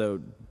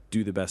also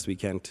do the best we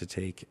can to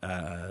take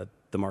the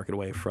market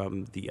away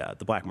from the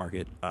black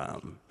market,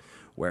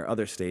 where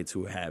other states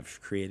who have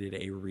created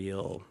a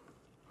real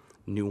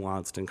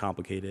nuanced and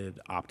complicated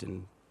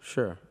opt-in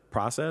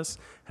process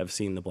have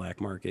seen the black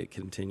market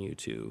continue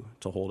to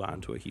hold on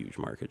to a huge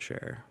market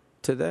share.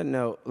 To that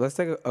note, let's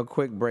take a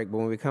quick break, but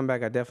when we come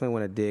back, I definitely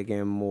want to dig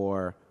in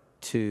more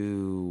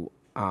to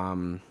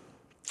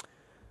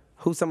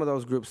who some of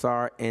those groups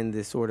are and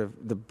the sort of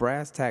the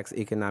brass tacks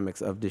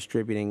economics of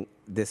distributing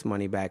this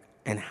money back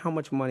and how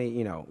much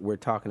money, we're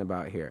talking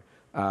about here.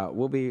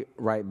 We'll be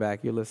right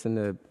back. You're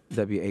listening to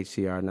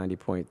WHCR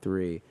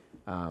 90.3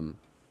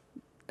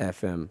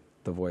 FM,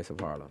 the voice of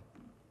Harlem.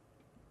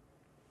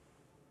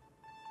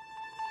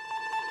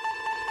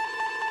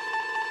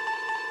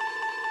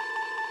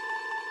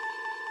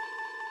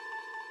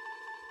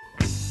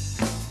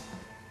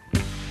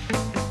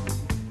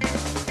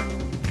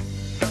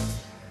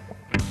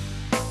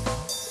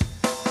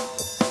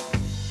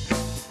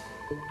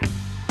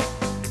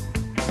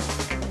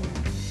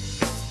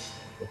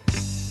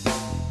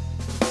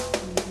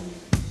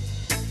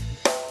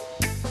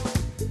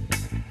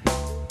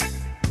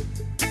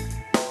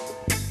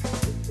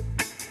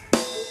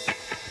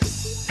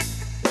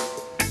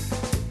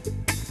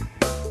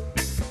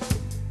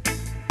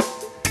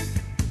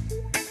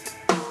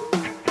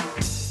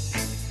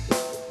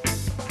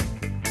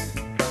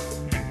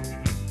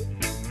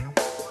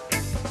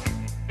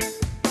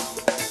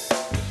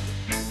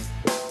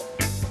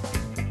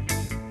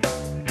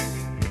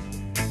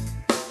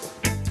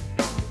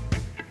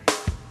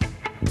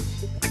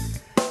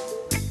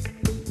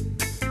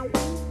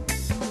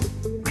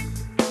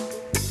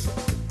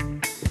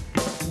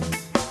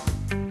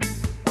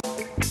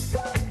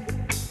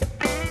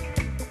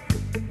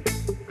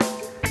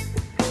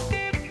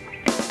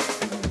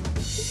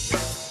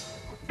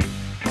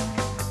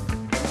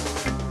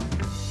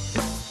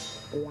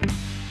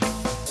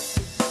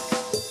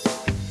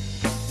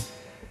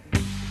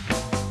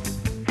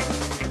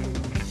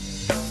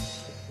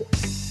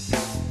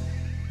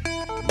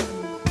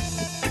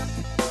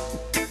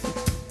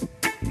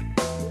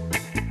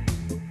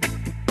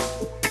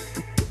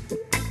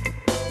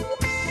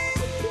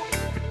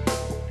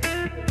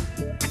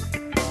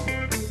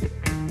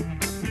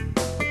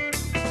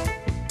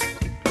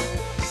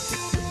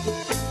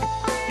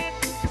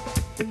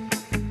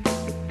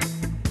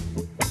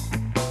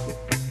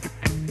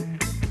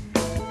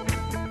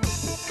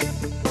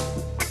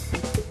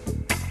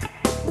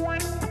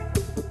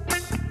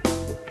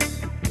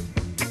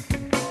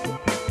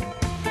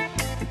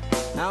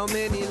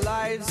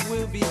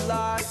 will be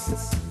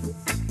lost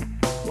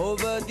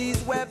over these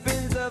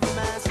weapons of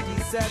mass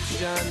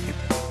deception.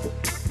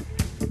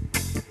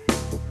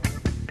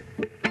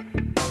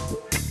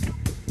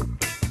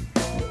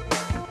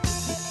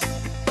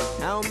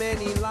 How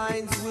many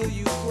lines will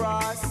you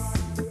cross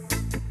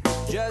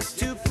just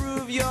to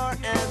prove your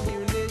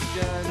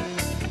ammunition?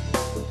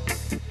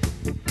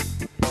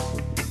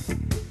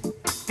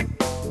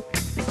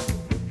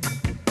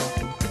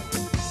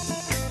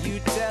 You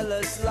tell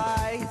us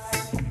lies,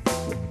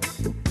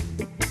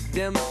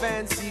 them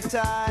fancy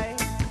ties.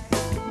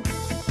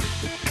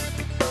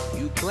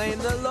 You claim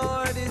the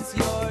Lord is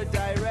your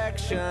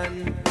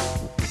direction.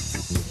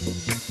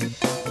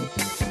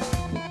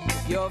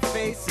 Your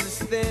face is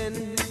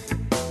thin,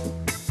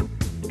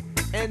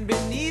 and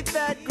beneath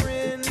that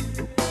grin,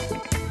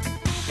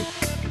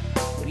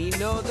 we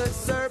know the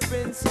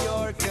serpent's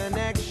your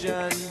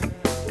connection.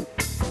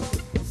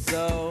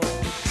 So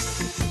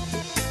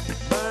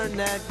burn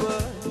that bush,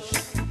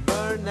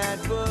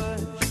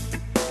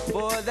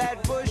 for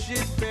that bush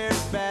it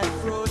bears bad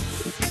fruits.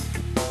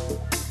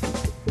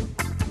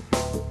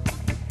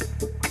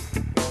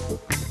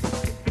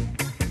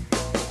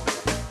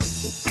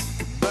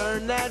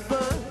 Burn that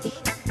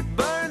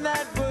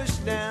bush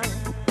now,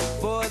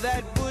 for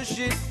that bush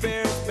it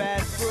bears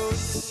bad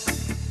fruits.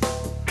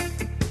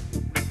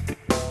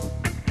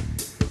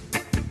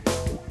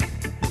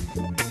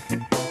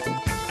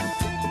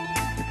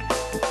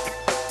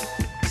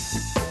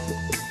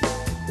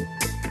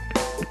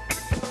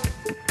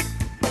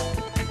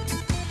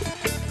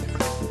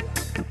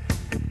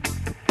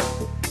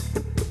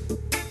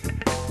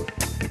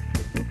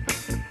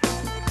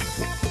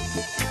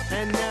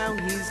 And now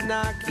he's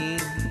knocking.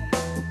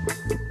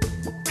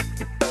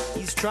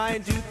 He's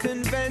trying to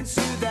convince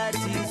you that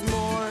he's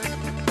more.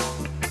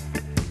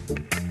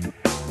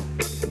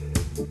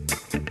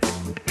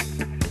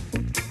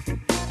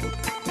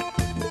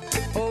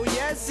 Oh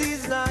yes,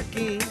 he's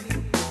knocking.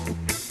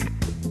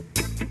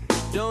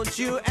 Don't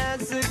you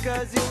answer,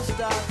 'cause he'll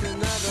start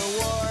another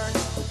war.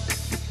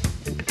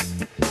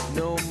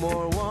 No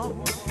more war,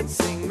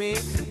 sing me,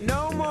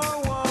 no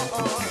more war.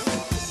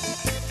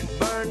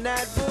 Burn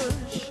that bush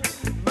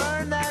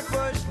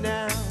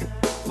now,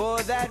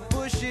 for that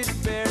bush it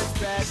bears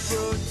bad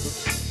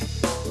fruits.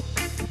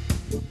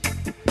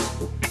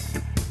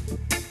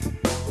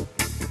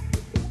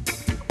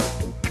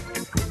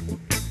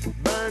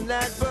 Burn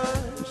that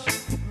bush,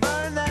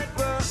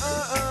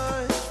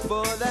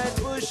 for that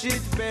bush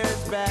it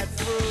bears bad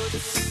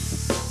fruits.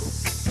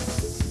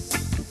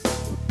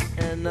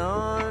 And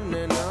on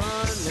and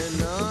on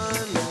and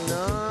on and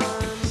on.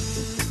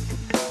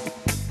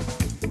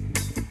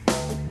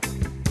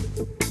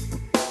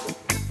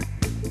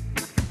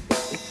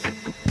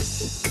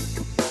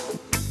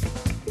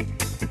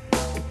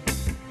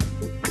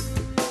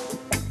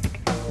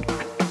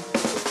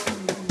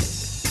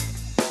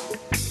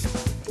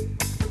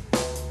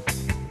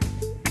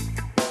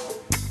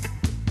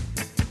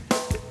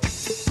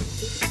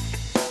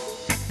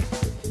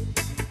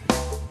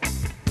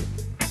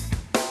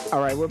 All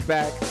right, we're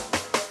back.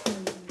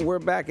 We're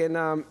back,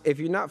 and if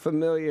you're not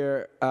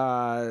familiar,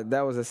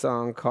 that was a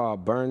song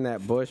called "Burn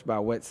That Bush" by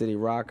Wet City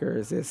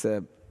Rockers. It's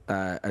a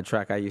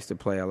track I used to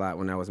play a lot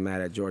when I was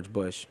mad at George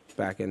Bush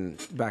back in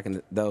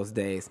those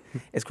days.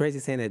 It's crazy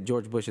saying that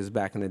George Bush is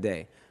back in the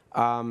day.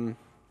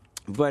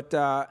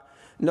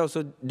 No,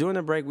 so during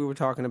the break, we were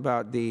talking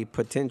about the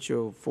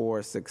potential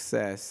for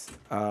success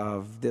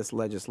of this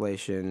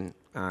legislation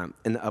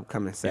in the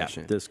upcoming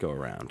session. Yeah, this go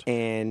around.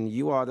 And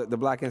you all, the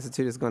Black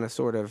Institute is going to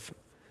sort of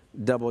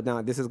double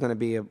down. This is going to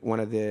be one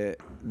of the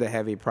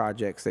heavy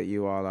projects that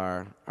you all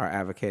are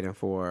advocating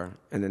for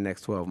in the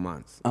next 12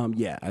 months.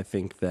 Yeah, I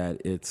think that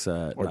it's...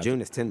 or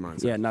June is 10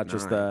 months. Yeah, not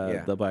just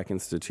the Black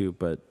Institute,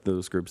 but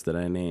those groups that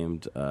I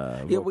named.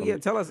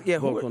 Tell us. Yeah,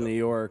 Vocal New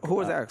York. Who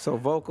was that? So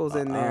Vocal's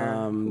in there.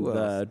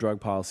 The Drug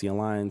Policy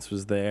Alliance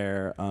was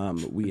there.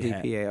 We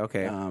DPA, had,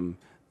 okay.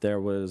 There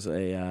was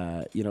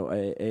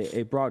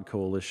a broad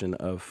coalition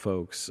of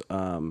folks.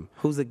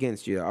 Who's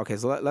against you? Okay,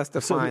 so let's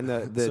define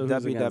the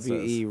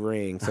WWE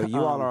ring. So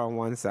you all are on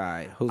one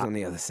side. Who's on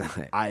the other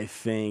side? I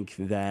think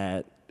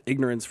that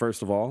ignorance,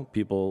 first of all,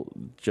 people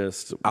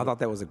just... I thought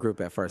that was a group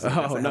at first.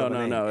 Oh,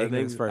 no. I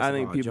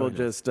think people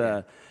just...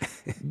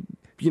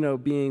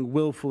 being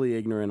willfully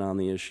ignorant on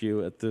the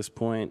issue at this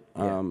point,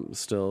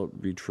 still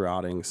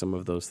retrouting some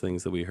of those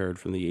things that we heard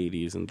from the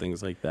 80s and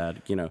things like that,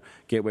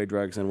 gateway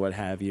drugs and what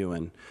have you.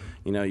 And,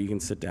 you can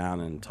sit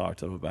down and talk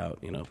to them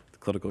about,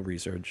 clinical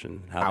research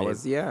and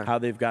how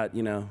they've got,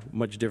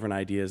 much different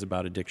ideas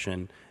about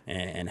addiction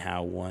and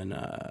how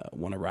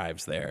one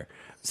arrives there.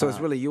 So it's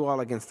really you all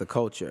against the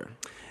culture.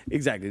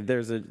 Exactly.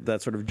 There's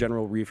that sort of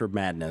general reefer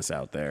madness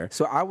out there.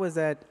 So I was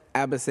at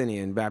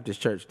Abyssinian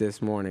Baptist Church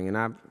this morning, and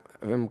I'm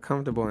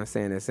comfortable in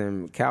saying this,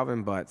 and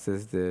Calvin Butts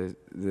is the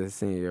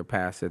senior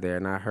pastor there,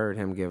 and I heard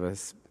him give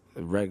us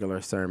a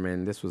regular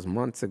sermon, this was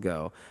months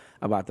ago,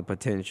 about the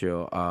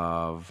potential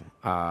of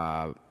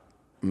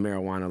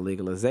marijuana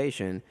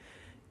legalization.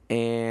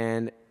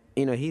 And,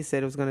 he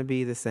said it was going to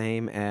be the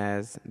same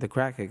as the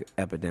crack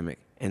epidemic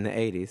in the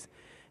 80s.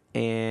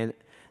 And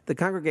the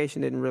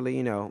congregation didn't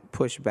really,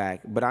 push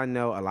back. But I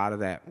know a lot of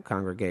that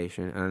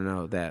congregation, and I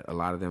know that a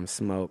lot of them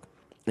smoke.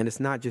 And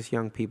it's not just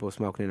young people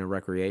smoking in a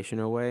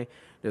recreational way.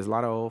 There's a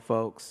lot of old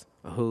folks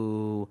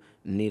who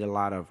need a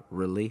lot of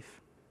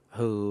relief,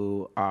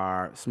 who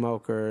are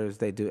smokers.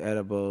 They do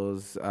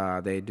edibles.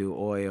 They do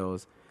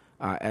oils.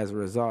 As a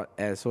result,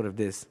 as sort of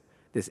this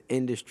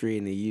industry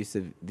and the use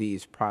of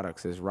these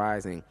products is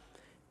rising.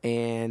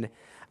 And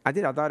I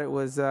thought it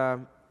was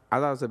a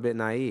bit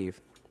naive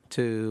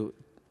to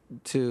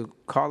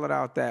call it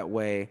out that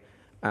way.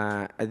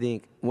 I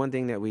think one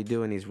thing that we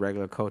do in these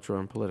regular cultural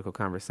and political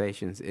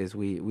conversations is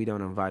we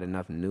don't invite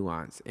enough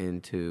nuance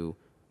into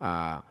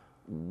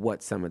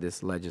what some of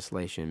this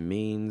legislation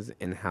means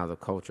and how the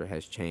culture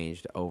has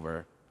changed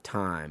over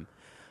time.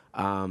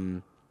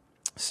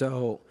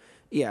 So,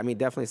 yeah, I mean,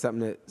 definitely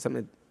something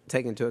to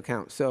take into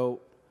account. So,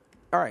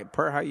 all right,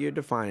 per how you're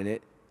defining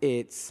it,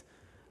 it's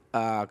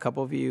a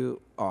couple of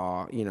you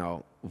are,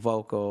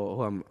 vocal,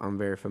 who I'm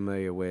very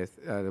familiar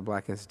with, the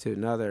Black Institute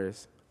and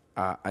others,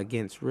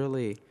 against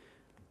really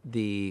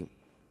the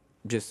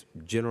just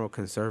general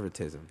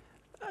conservatism.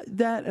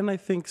 That, and I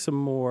think some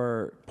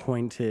more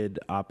pointed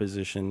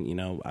opposition.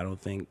 I don't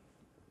think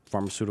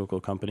pharmaceutical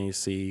companies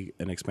see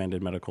an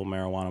expanded medical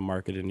marijuana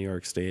market in New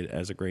York State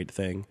as a great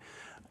thing.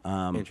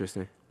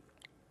 Interesting.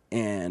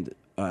 And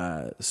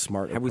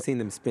smart. Have we seen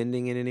them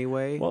spending in any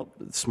way? Well,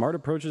 smart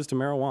approaches to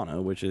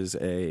marijuana, which is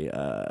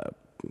a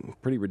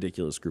pretty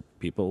ridiculous group of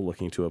people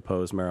looking to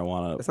oppose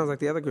marijuana. It sounds like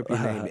the other group you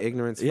named,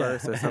 Ignorance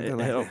First or something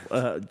like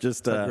that.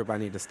 Just a group I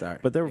need to start.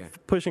 But they're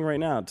pushing right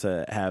now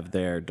to have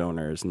their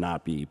donors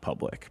not be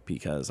public,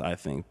 because I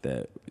think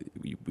that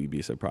we'd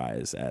be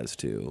surprised as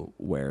to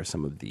where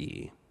some of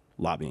the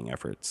lobbying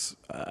efforts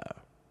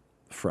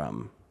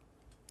from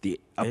the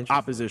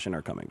opposition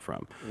are coming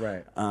from.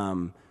 Right.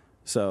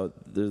 So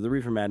the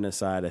Reefer Madness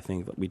side, I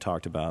think that we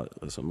talked about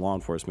some law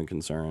enforcement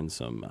concerns,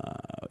 some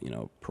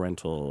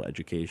parental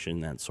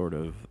education, that sort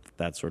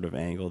of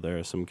angle. There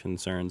are some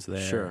concerns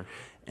there. Sure.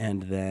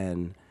 And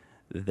then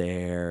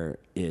there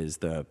is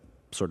the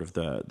sort of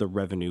the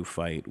revenue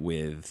fight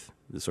with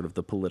the sort of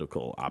the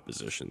political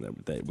opposition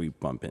that we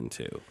bump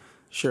into.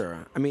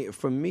 Sure. I mean,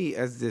 for me,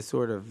 as this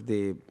sort of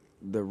the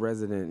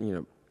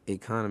resident,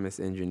 economist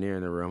engineer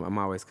in the room, I'm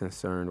always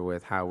concerned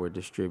with how we're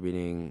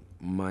distributing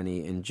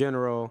money in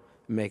general,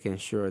 making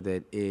sure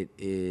that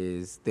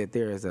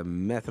there is a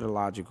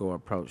methodological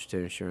approach to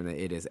ensuring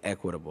that it is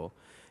equitable.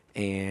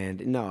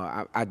 And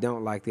no, I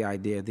don't like the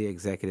idea of the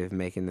executive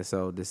making the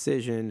sole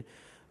decision.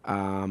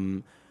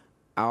 I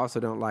also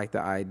don't like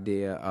the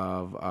idea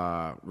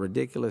of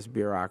ridiculous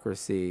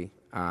bureaucracy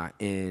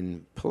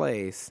in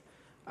place.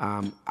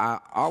 I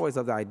always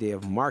love the idea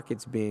of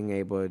markets being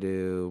able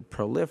to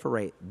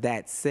proliferate.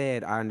 That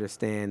said, I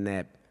understand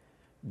that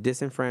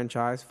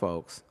disenfranchised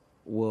folks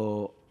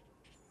will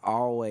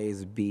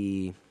always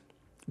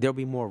there'll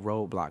be more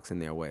roadblocks in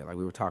their way. Like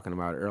we were talking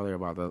about earlier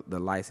about the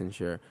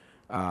licensure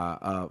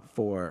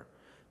for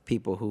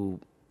people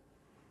who,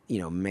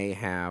 may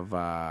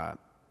have,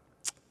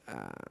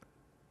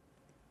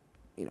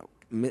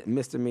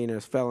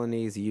 misdemeanors,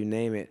 felonies, you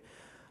name it.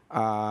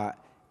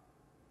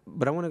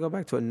 But I want to go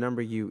back to a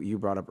number you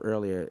brought up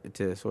earlier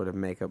to sort of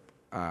make up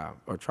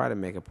or try to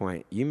make a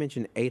point. You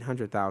mentioned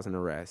 800,000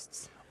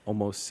 arrests.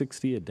 Almost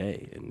 60 a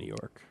day in New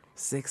York.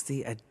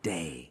 60 a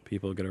day.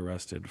 People get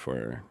arrested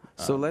for...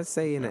 So let's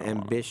say in an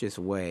ambitious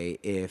way,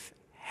 if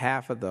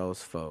half of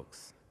those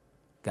folks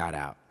got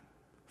out,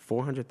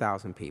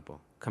 400,000 people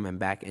coming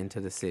back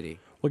into the city.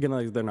 Well,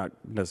 again, they're not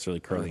necessarily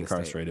currently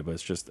incarcerated, but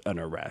it's just an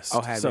arrest.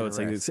 So it's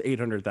like it's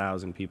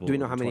 800,000 people. Do we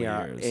know how many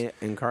are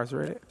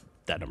incarcerated?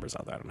 That number's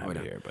out there. I don't have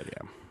it here, but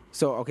yeah.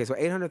 So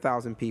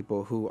 800,000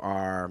 people who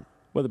are...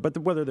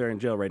 Whether they're in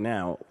jail right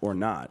now or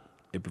not,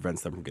 it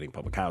prevents them from getting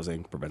public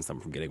housing, prevents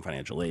them from getting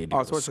financial aid,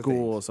 all sorts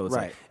school. Of things. So it's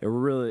right.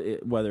 Like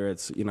whether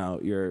it's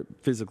you're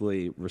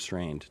physically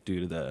restrained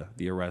due to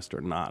the arrest or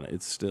not,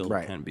 it still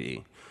can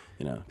be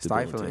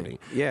stifling.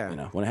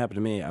 Yeah. When it happened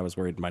to me, I was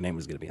worried my name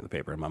was going to be in the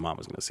paper and my mom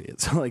was going to see it.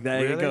 So like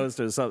that, really? It goes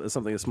to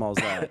something as small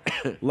as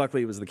that.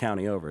 Luckily, it was the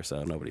county over,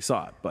 so nobody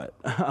saw it. But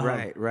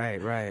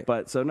right.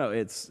 But so no,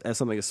 it's as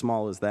something as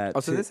small as that.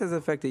 Oh, so this has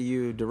affected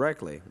you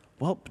directly?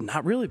 Well,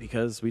 not really,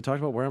 because we talked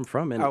about where I'm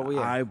from, and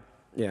I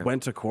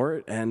went to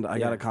court and I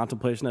got a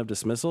contemplation of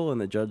dismissal, and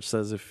the judge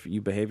says if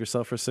you behave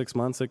yourself for 6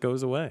 months, it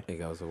goes away. It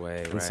goes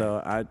away, and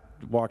so I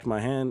washed my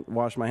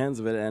hands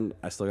of it, and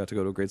I still got to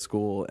go to a great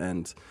school,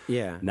 and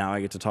now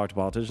I get to talk to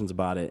politicians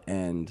about it,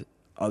 and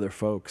other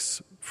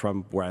folks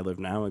from where I live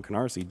now in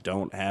Canarsie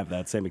don't have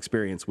that same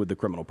experience with the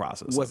criminal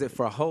process. Was it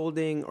for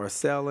holding or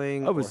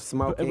selling or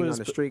smoking on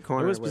the street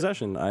corner? It was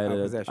possession.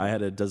 I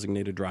had a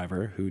designated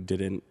driver who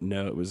didn't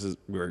know it was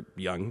we were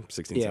young,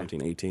 16,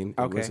 17, 18.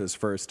 It was his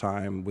first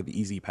time with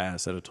Easy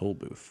Pass at a toll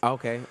booth.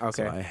 Okay.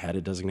 So I had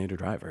a designated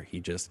driver. He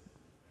just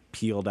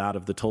peeled out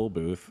of the toll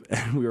booth,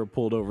 and we were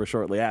pulled over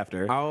shortly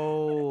after.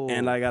 Oh.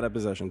 And I got a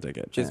possession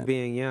ticket. Just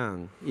being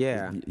young.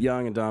 Yeah.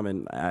 Young and dumb,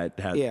 and I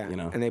had,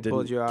 and they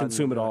pulled you out.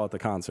 Consume it all at the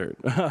concert.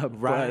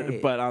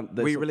 Right. But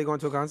were you really going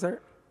to a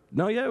concert?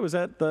 No, yeah, it was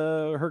at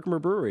the Herkimer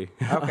Brewery.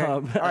 Okay.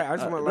 All right. I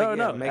just want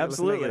to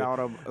absolutely.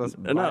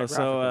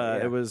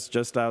 It it was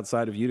just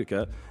outside of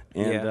Utica,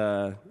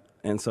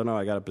 and so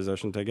I got a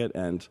possession ticket,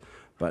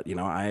 but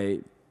I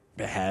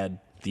had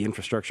the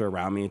infrastructure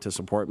around me to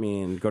support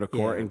me and go to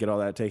court and get all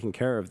that taken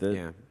care of.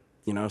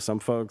 Some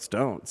folks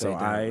don't. So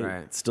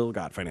I still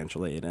got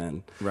financial aid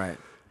and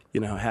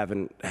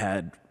haven't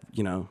had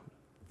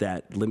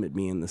that limit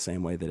me in the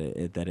same way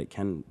that it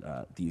can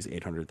these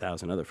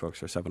 800,000 other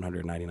folks or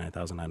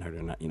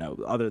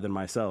 799,900. Other than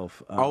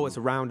myself. It's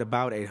around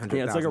about 800,000.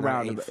 Yeah, it's like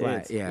around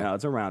flat.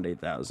 It's around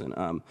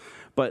 8,000.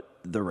 But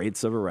the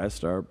rates of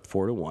arrest are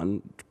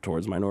 4-to-1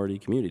 towards minority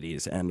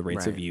communities, and the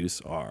rates of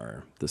use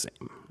are the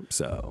same.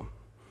 So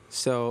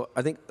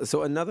I think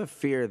another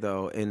fear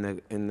though in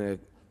the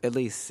at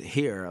least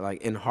here,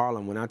 like in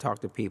Harlem, when I talk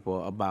to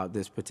people about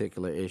this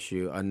particular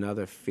issue,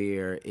 another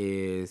fear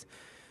is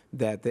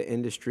that the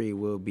industry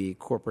will be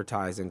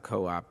corporatized and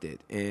co-opted.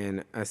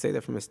 And I say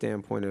that from a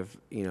standpoint of,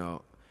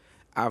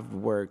 I've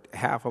worked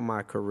half of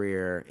my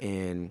career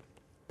in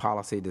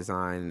policy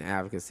design and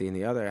advocacy, and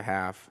the other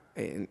half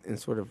in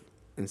some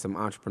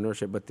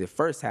entrepreneurship. But the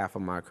first half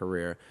of my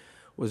career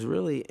was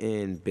really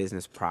in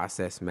business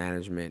process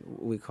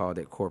management. We called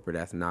it corporate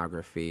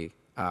ethnography.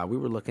 We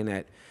were looking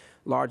at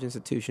large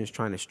institutions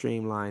trying to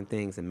streamline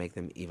things and make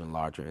them even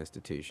larger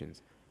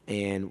institutions.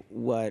 And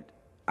what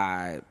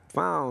I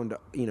found,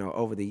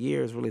 over the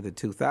years, really the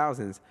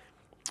 2000s,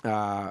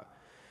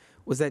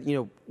 was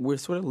that, we're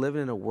sort of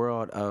living in a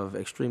world of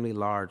extremely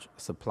large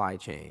supply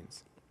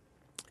chains.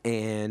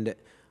 And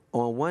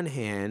on one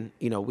hand,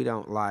 we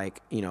don't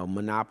like,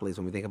 monopolies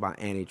when we think about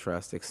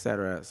antitrust, et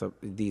cetera. So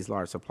these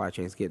large supply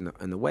chains get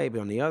in the way. But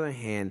on the other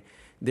hand,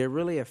 they're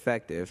really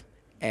effective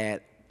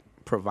at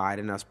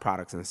providing us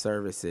products and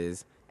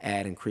services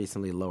at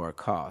increasingly lower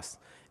costs.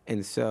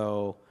 And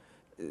so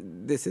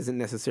this isn't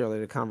necessarily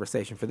the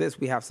conversation for this.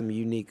 We have some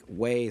unique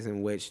ways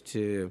in which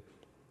to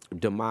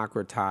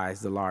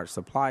democratize the large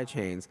supply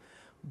chains.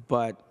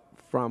 But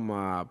from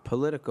a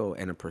political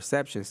and a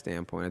perception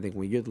standpoint, I think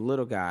when you're the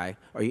little guy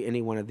or you're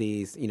any one of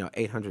these,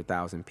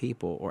 800,000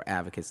 people or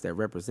advocates that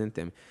represent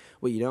them,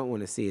 what you don't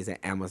want to see is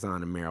that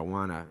Amazon and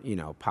marijuana,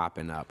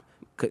 popping up,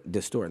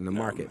 distorting the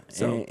market.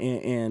 So,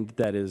 and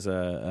that is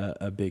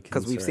a big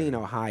concern. Because we've seen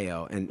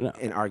Ohio and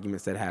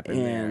arguments that happen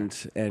there.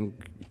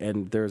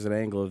 And there's an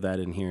angle of that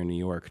in here in New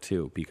York,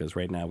 too, because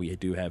right now we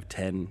do have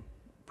 9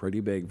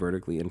 pretty big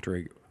vertically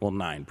integrated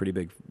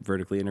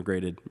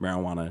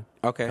marijuana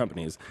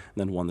companies, and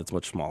then one that's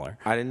much smaller.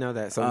 I didn't know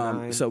that. So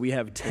 9. So we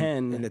have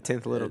 10. And the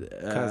 10th little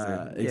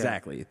cousin.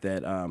 Exactly.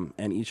 That,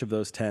 and each of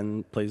those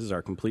 10 places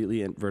are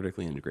completely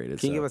vertically integrated.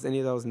 Can you give us any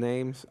of those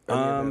names?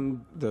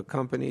 The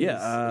companies?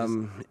 Yeah.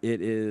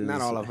 It is.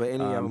 Not all of them, but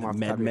any of them off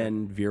the top of your head.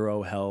 MedMen,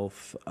 Vero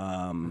Health.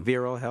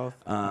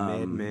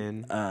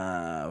 MedMen.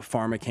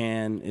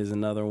 PharmaCann is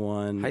another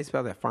one. How do you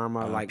spell that?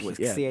 Pharma, with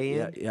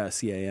C-A-N? Yeah,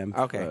 C-A-M.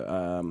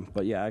 Okay.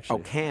 But yeah,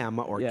 actually. CAM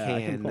or CAN.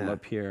 I can pull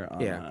up here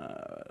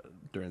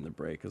during the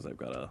break because I've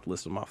got to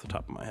list them off the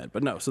top of my head.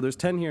 But no, so there's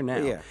 10 here now.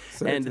 Yeah,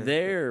 so and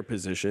their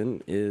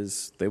position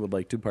is they would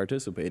like to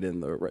participate in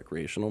the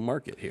recreational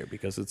market here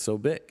because it's so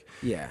big.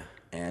 Yeah.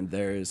 And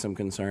there is some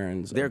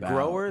concerns. They're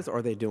growers, or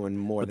are they doing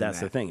more than that?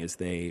 That's the thing, is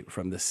they,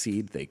 from the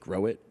seed, they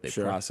grow it, they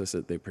process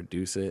it, they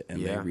produce it,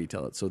 and they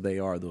retail it. So they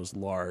are those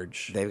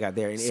large They've got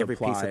in every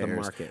piece of the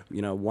market.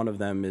 One of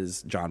them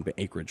is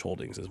Acreage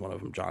Holdings is one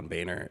of them. John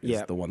Boehner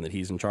is the one that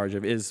he's in charge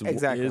of. Is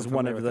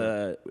one of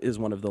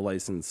the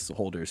license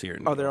holders here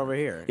in New York. They're over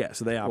here. Yeah,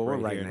 so they operate we're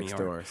right here in next New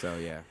York. door, so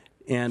yeah.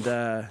 And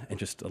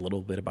just a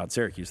little bit about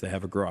Syracuse. They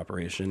have a grow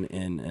operation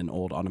in an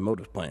old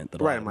automotive plant that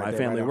my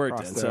family worked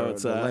in. So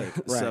it's so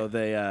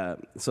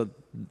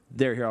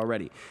they're here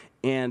already.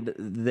 And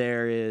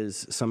there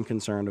is some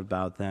concern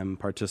about them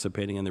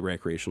participating in the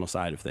recreational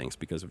side of things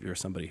because if you're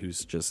somebody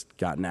who's just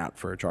gotten out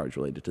for a charge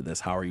related to this,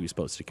 how are you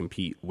supposed to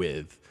compete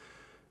with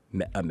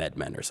a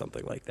MedMen or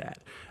something like that?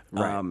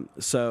 Right.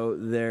 So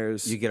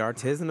you get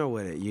artisanal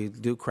with it. You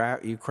do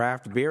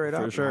craft beer it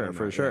up for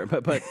sure.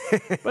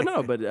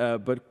 Yeah.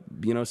 But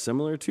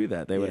similar to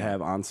that, they would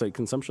have on-site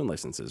consumption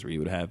licenses where you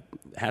would have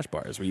hash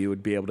bars where you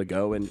would be able to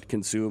go and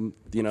consume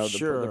the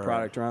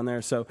product around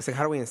there. So it's like,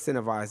 how do we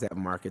incentivize that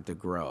market to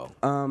grow?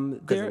 They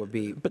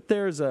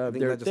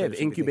have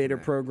incubator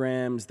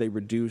programs. They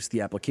reduce the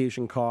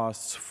application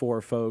costs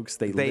for folks.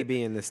 They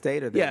be in the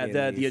state or the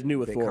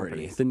new authority.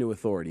 Companies? The new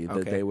authority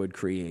that they would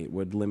create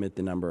would limit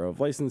the number of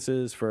licenses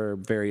for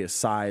various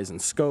size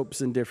and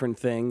scopes and different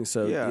things.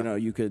 So,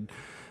 you could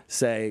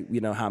say,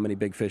 how many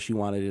big fish you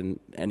wanted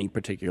in any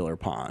particular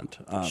pond,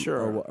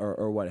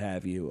 or what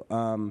have you.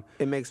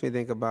 It makes me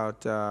think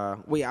about,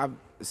 I've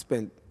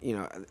spent,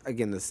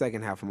 again, the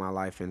second half of my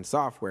life in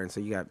software. And so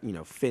you got,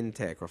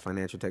 fintech or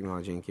financial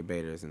technology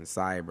incubators and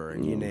cyber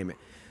and you name it.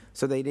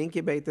 So they'd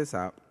incubate this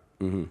out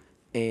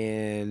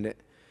and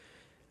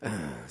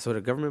So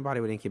the government body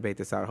would incubate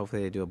this out.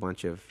 Hopefully they do a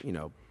bunch of,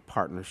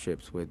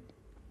 partnerships with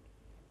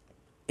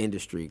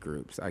industry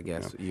groups, I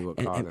guess you would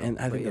call them. And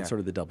I think that's sort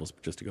of the devil's,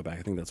 just to go back,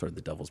 I think that's sort of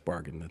the devil's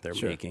bargain that they're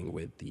making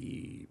with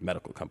the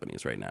medical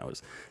companies right now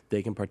is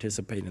they can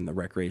participate in the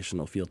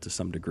recreational field to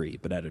some degree,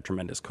 but at a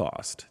tremendous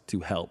cost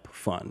to help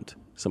fund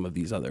some of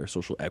these other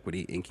social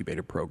equity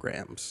incubator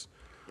programs.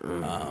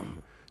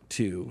 I'm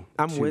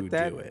with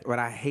that, do it. but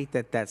I hate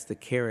that that's the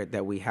carrot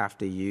that we have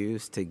to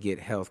use to get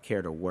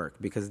healthcare to work,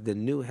 because the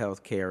new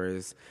healthcare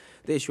is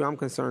the issue I'm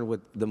concerned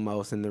with the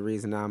most, and the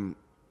reason I'm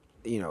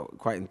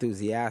quite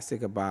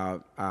enthusiastic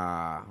about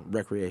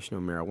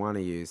recreational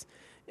marijuana use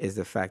is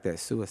the fact that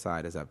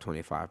suicide is up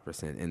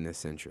 25% in this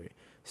century.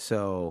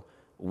 So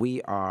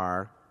we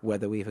are,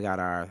 whether we've got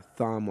our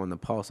thumb on the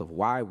pulse of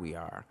why we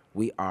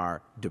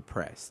are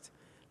depressed.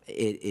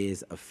 It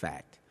is a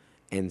fact.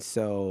 And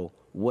so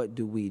what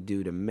do we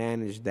do to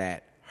manage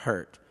that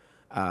hurt?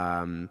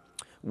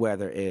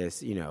 Whether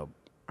it's,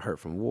 hurt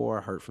from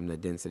war, hurt from the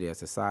density of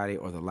society,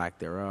 or the lack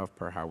thereof,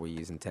 per how we're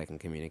using tech and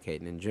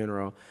communicating in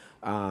general.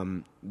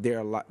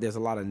 There's a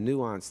lot of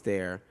nuance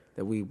there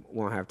that we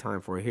won't have time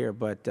for here,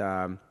 but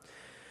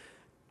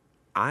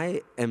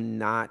I am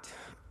not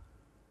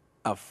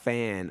a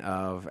fan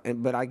of,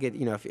 but I get,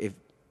 if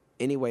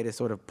any way to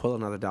sort of pull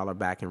another dollar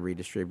back and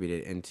redistribute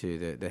it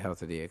into the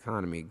health of the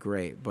economy,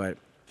 great, but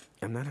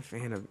I'm not a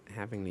fan of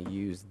having to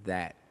use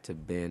that to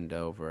bend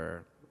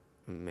over,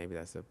 maybe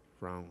that's a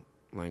wrong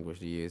language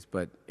to use,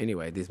 but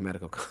anyway, these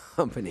medical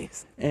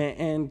companies.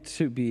 And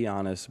to be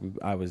honest,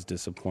 I was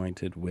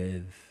disappointed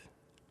with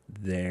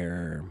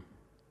their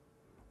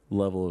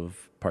level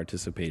of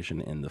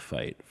participation in the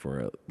fight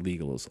for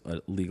legal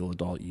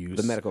adult use.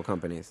 The medical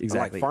companies,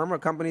 exactly. Like pharma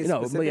companies.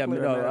 No, just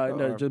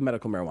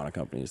medical marijuana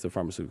companies, the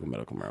pharmaceutical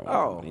medical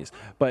marijuana companies.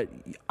 But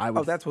I would.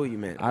 Oh, that's what you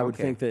meant. I would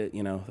think that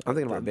I'm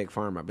thinking about big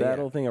pharma. That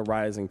whole thing, a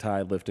rising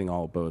tide lifting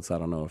all boats. I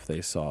don't know if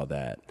they saw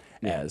that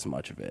as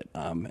much of it,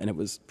 and it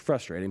was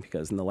frustrating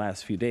because in the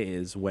last few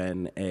days,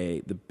 when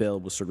the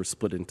bill was sort of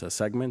split into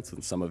segments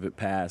and some of it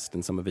passed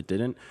and some of it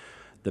didn't,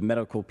 the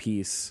medical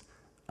piece.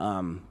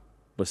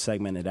 Was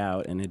segmented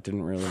out, and it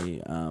didn't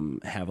really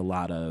have a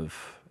lot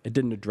of. It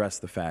didn't address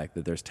the fact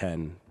that there's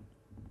 10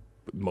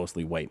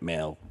 mostly white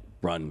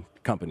male-run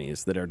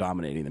companies that are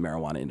dominating the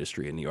marijuana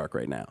industry in New York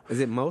right now. Is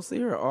it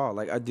mostly or all?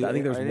 Like I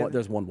think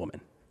there's one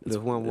woman. There's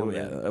one woman.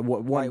 Yeah,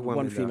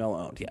 one female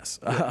owned. Yes,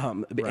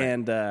 right.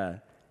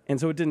 And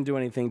so it didn't do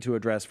anything to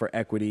address for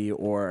equity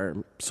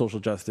or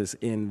social justice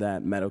in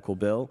that medical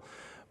bill,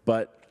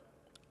 but.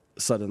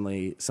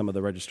 Suddenly, some of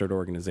the registered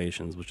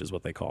organizations, which is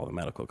what they call the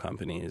medical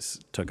companies,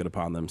 took it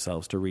upon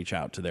themselves to reach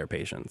out to their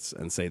patients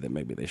and say that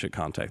maybe they should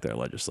contact their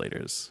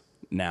legislators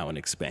now and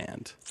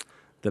expand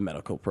the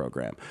medical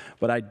program.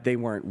 But they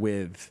weren't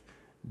with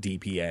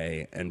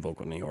DPA and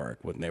Vocal New York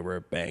when they were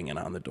banging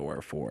on the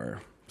door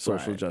for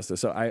social justice.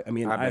 So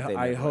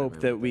I hope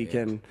that we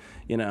can,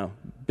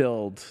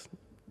 build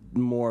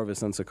more of a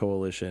sense of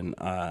coalition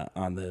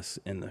on this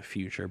in the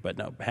future. But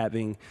no,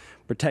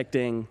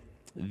 protecting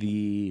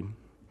the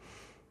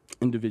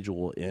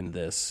individual in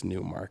this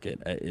new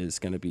market is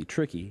going to be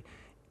tricky,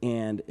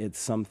 and it's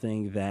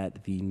something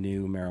that the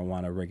new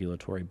marijuana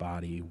regulatory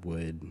body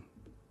would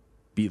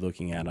be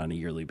looking at on a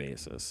yearly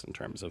basis in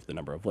terms of the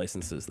number of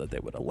licenses that they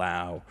would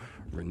allow,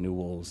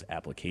 renewals,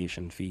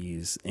 application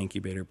fees,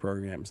 incubator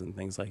programs, and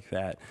things like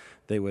that.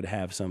 They would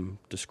have some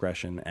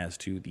discretion as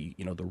to the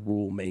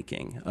rule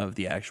making of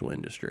the actual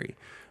industry.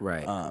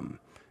 Right.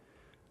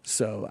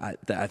 So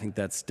I think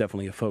that's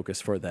definitely a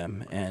focus for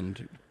them,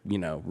 and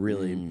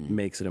really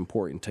makes it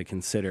important to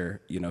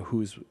consider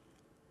who's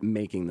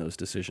making those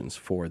decisions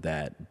for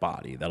that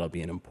body. That'll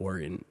be an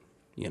important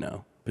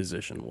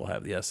position. We'll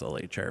have the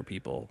SLA chair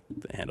people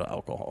to handle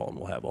alcohol, and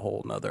we'll have a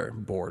whole nother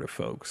board of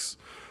folks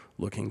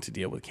looking to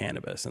deal with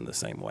cannabis in the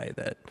same way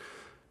that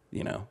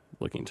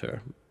looking to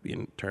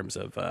in terms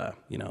of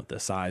the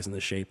size and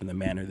the shape and the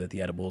manner that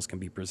the edibles can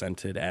be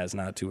presented as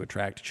not to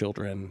attract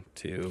children,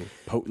 to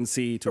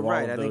potency, to all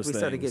of those things. Right, I think we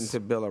started getting to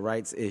Bill of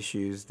Rights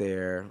issues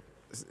there,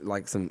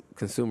 like some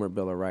consumer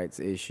Bill of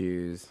Rights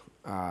issues.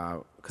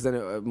 Because I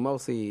know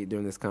mostly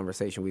during this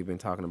conversation we've been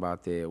talking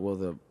about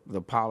the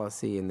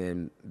policy and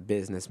then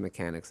business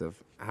mechanics of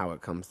how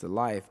it comes to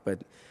life.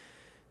 But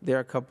there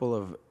are a couple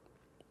of,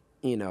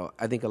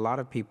 I think a lot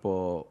of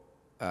people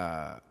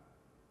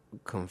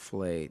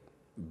conflate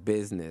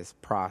business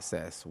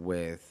process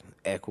with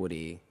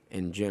equity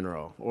in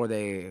general, or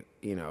they,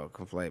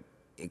 conflate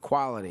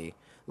equality,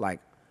 like,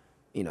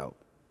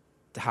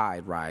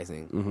 tide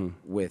rising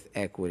with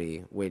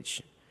equity,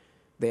 which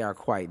they are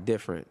quite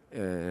different.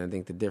 And I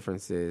think the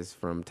difference is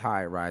from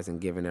tide rising,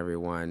 giving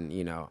everyone,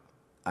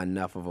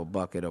 enough of a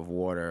bucket of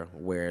water,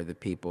 where the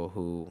people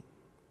who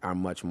are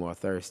much more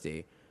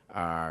thirsty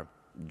are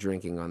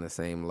drinking on the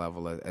same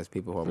level as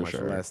people who are much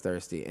less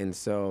thirsty. And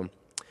so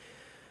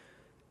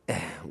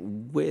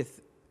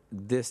with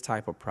this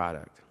type of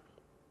product,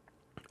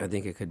 I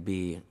think it could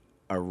be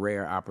a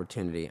rare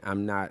opportunity.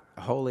 I'm not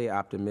wholly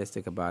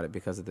optimistic about it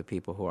because of the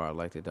people who are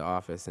elected to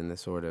office and the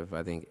sort of,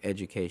 I think,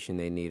 education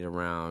they need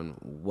around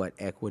what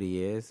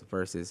equity is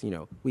versus,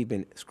 we've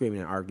been screaming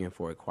and arguing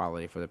for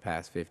equality for the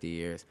past 50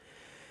 years.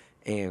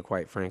 And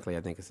quite frankly, I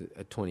think it's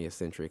a 20th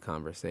century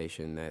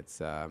conversation that's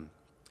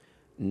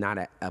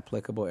not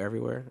applicable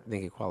everywhere. I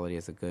think equality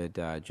is a good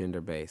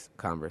gender-based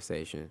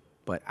conversation.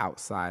 But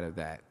outside of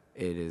that,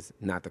 it is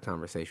not the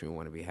conversation we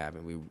want to be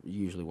having. We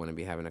usually want to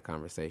be having a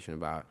conversation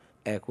about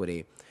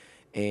equity.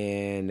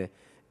 And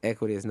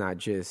equity is not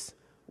just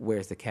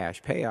where's the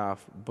cash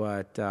payoff,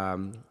 but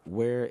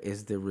where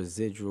is the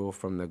residual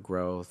from the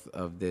growth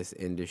of this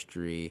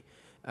industry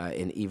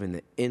and even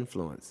the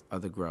influence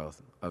of the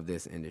growth of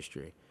this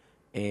industry.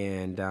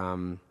 And,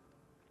 I'm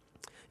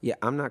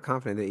not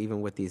confident that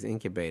even with these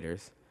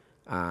incubators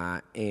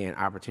and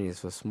opportunities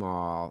for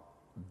small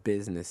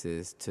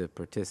businesses to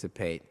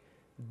participate,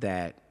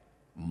 that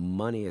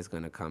money is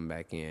going to come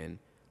back in,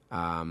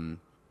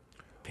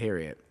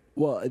 period.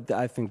 Well,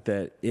 I think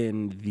that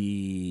in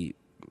the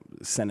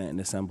Senate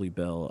and Assembly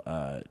bill,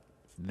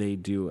 they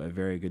do a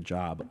very good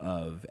job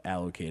of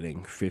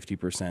allocating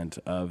 50%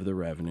 of the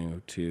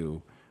revenue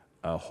to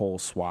a whole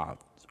swatch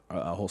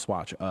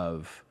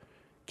of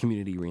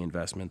community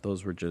reinvestment.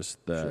 Those were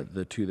just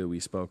the two that we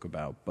spoke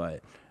about,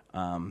 but.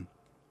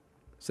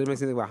 So it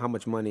makes me think about how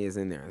much money is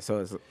in there. So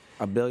it's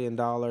 $1 billion.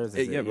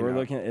 We're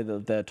looking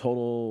at the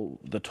total.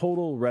 The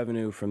total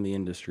revenue from the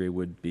industry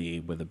would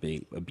be with a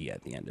B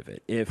at the end of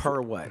it. Per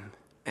what?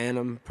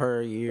 Annum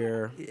per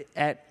year?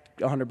 At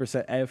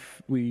 100%.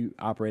 If we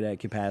operate at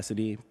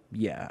capacity,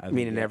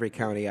 Meaning every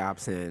county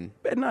opts in.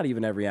 But not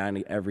even every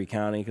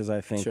county, because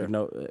I think Sure.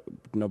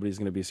 nobody's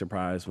going to be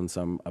surprised when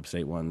some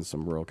upstate ones,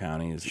 some rural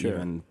counties, Sure.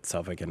 even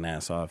Suffolk and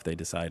Nassau, if they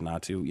decide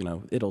not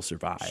to, it'll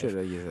survive.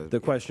 Sure,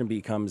 The question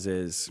becomes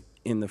is,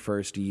 in the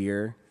first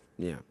year,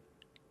 Yeah.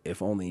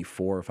 if only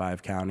 4 or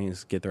 5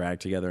 counties get their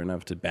act together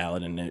enough to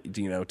ballot and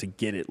to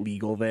get it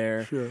legal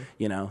there,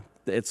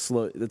 it's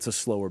slow. It's a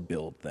slower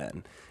build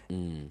then,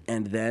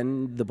 and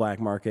then the black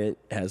market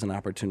has an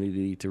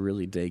opportunity to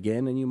really dig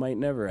in, and you might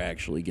never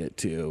actually get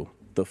to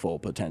the full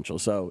potential.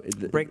 So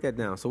break that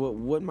down. So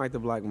what might the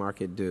black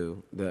market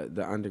do?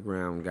 The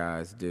underground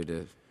guys do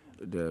to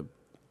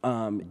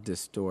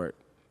distort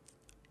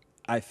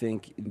I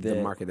think the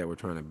market that we're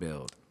trying to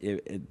build.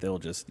 They'll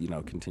just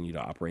continue to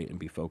operate and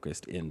be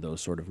focused in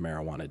those sort of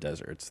marijuana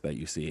deserts that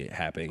you see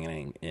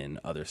happening in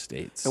other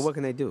states. And what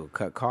can they do?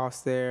 Cut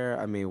costs there?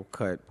 I mean,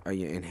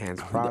 enhance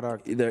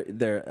product?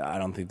 I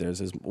don't think there's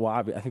as well.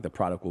 I think the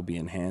product will be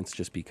enhanced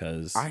just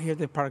because. I hear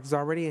the product is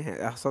already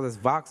enhanced. I saw this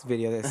Vox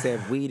video that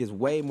said weed is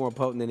way more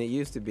potent than it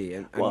used to be.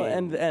 And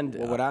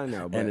what I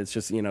know, but, and it's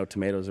just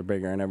tomatoes are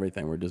bigger and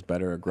everything. We're just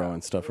better at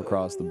growing stuff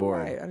across the board.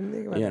 Right. I didn't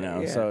think about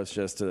that. Yeah. So it's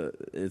just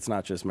it's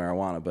not just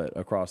marijuana, but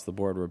across the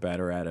board we're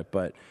better at it.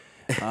 But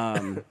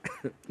no,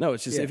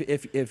 it's just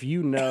if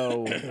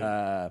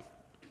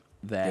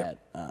that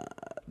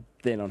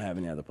they don't have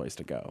any other place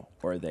to go,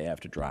 or they have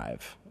to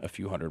drive a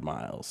few hundred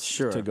miles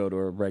to go to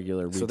a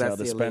regular retail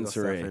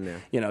dispensary,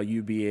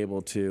 you'd be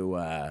able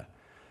to,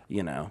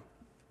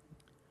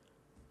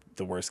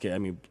 the worst case. I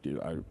mean,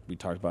 we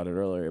talked about it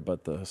earlier,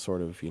 but the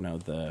sort of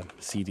the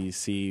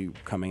CDC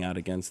coming out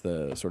against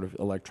the sort of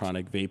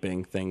electronic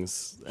vaping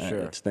things,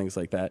 things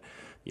like that.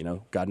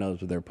 God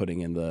knows what they're putting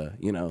in the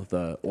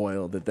the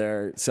oil that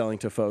they're selling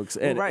to folks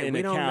in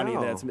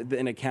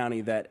a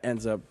county that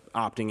ends up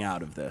opting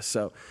out of this.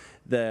 So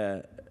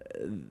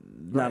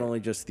not only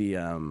just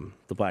the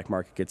black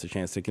market gets a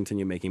chance to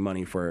continue making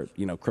money for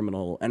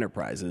criminal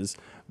enterprises,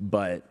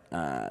 but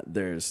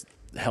there's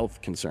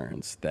health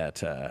concerns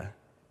that are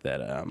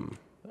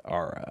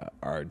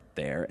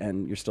there,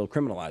 and you're still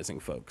criminalizing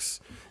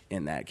folks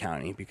in that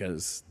county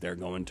because they're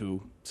going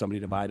to somebody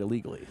to buy it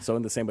illegally. So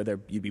in the same way that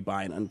you'd be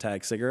buying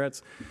untaxed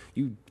cigarettes,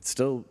 you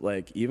still,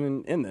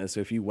 even in this,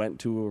 if you went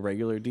to a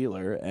regular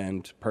dealer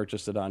and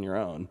purchased it on your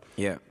own,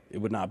 it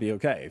would not be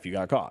okay if you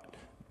got caught.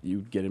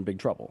 You'd get in big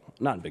trouble.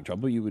 Not in big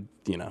trouble. You would,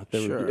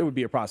 it would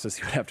be a process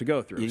you would have to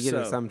go through. You'd get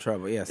in some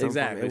trouble,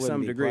 exactly,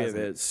 some degree of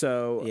it.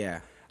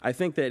 So I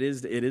think that it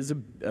is the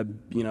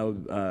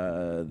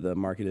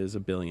market is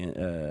 $1 billion,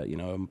 a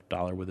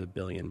dollar with $1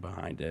 billion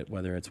behind it,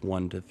 whether it's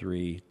 1 to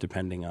 3,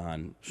 depending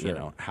on,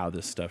 how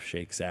this stuff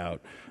shakes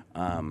out.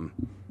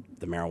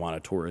 The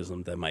marijuana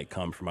tourism that might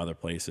come from other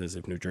places.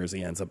 If New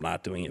Jersey ends up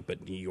not doing it,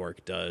 but New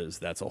York does,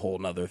 that's a whole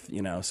nother,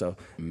 so.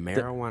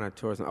 Marijuana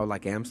tourism,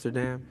 like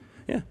Amsterdam?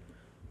 Yeah.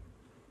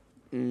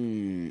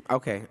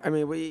 Okay. I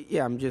mean,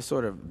 I'm just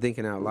sort of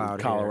thinking out loud.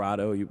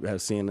 Colorado, you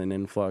have seen an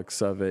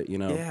influx of it.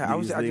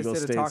 I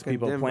just did a talk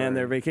people plan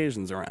their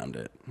vacations around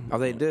it. Oh,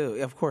 they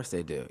do? Of course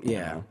they do.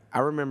 Yeah. I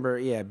remember,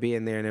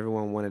 being there and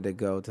everyone wanted to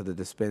go to the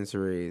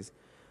dispensaries.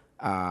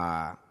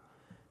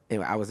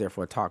 Anyway, I was there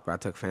for a talk, but I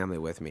took family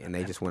with me, and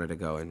they just wanted to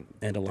go and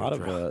a lot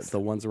of the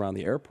ones around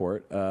the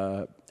airport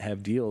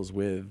have deals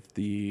with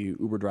the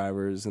Uber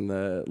drivers and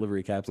the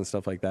livery cabs and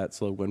stuff like that.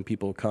 So when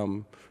people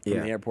come from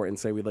the airport and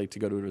say we'd like to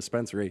go to a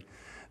dispensary,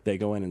 they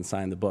go in and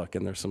sign the book,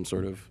 and there's some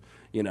sort of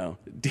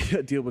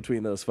deal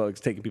between those folks,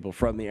 taking people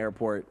from the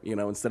airport,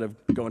 instead of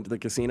going to the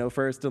casino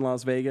first in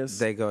Las Vegas.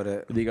 They go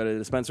to the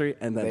dispensary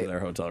and then to their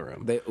hotel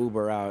room. They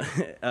Uber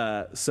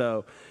out.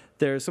 So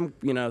there's some,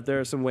 there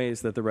are some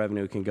ways that the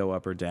revenue can go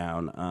up or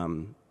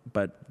down.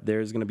 But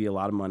there's going to be a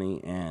lot of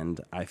money, and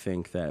I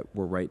think that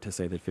we're right to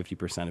say that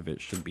 50% of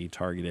it should be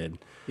targeted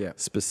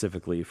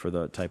specifically for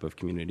the type of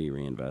community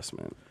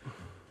reinvestment.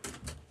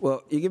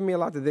 Well, you give me a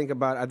lot to think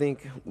about. I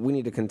think we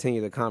need to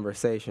continue the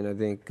conversation. I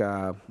think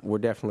we're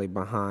definitely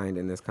behind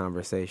in this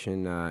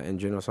conversation in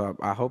general. So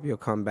I hope you'll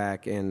come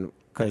back, and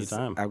because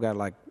I've got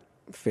like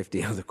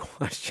 50 other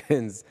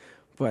questions.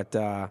 But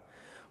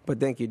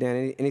thank you,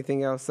 Dan.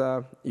 Anything else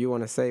you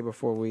want to say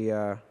before we?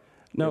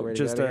 No,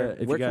 just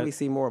where can we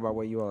see more about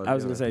what you all are doing? I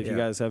was going to say, if you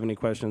guys have any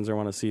questions or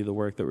want to see the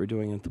work that we're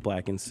doing at the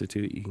Black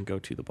Institute, you can go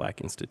to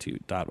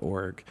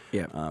theblackinstitute.org.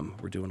 Yeah.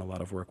 We're doing a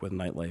lot of work with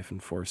nightlife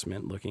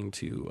enforcement, looking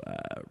to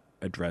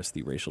address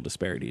the racial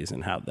disparities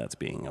and how that's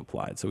being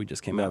applied. So we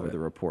just came out with a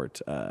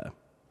report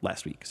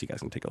last week, so you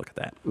guys can take a look at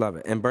that. Love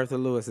it. And Bertha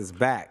Lewis is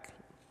back.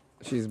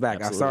 She's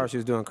back. Absolutely. I saw her. She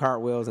was doing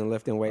cartwheels and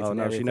lifting weights and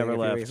everything. She never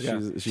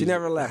left. She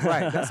never left.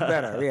 Right. That's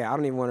better. Yeah, I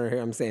don't even want her here.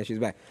 I'm saying she's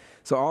back.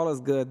 So all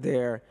is good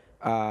there.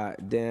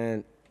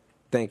 Dan,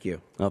 thank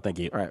you. Oh, thank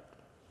you. All right.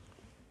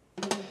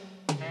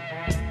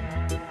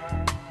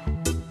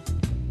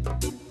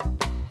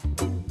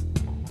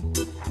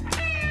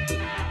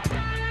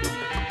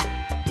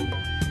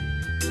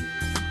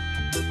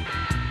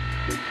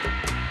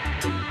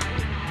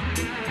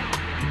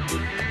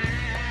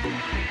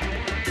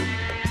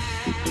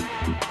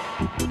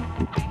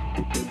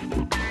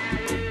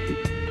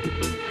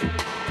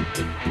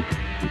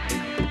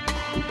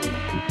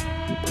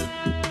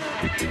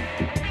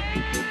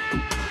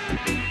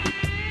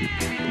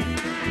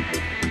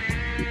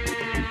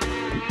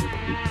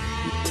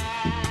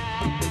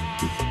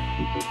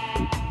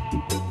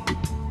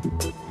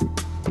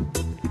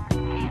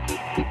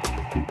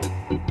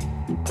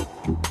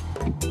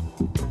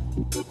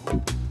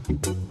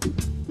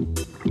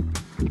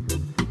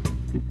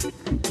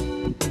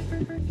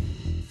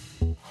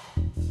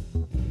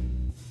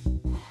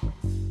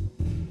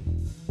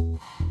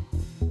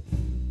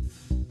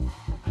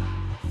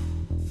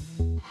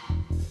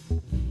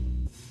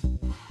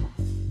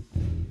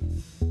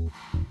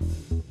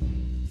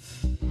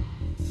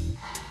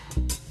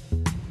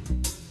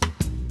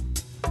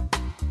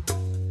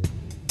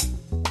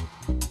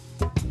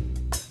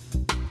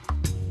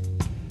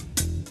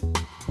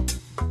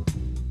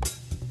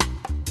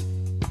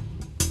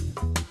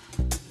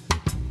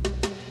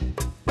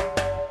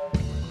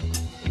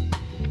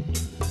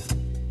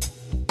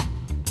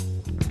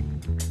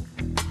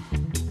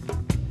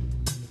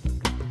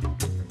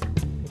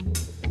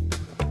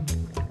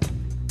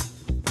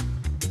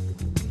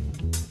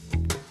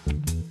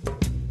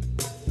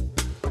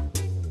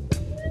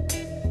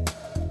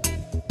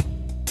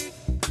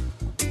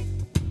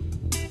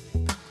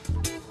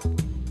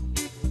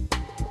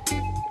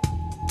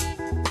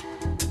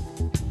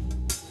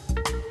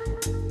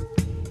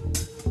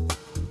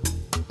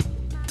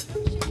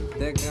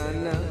 They're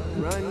gonna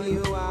run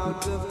you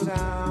out of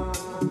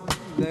town.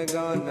 They're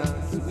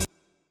gonna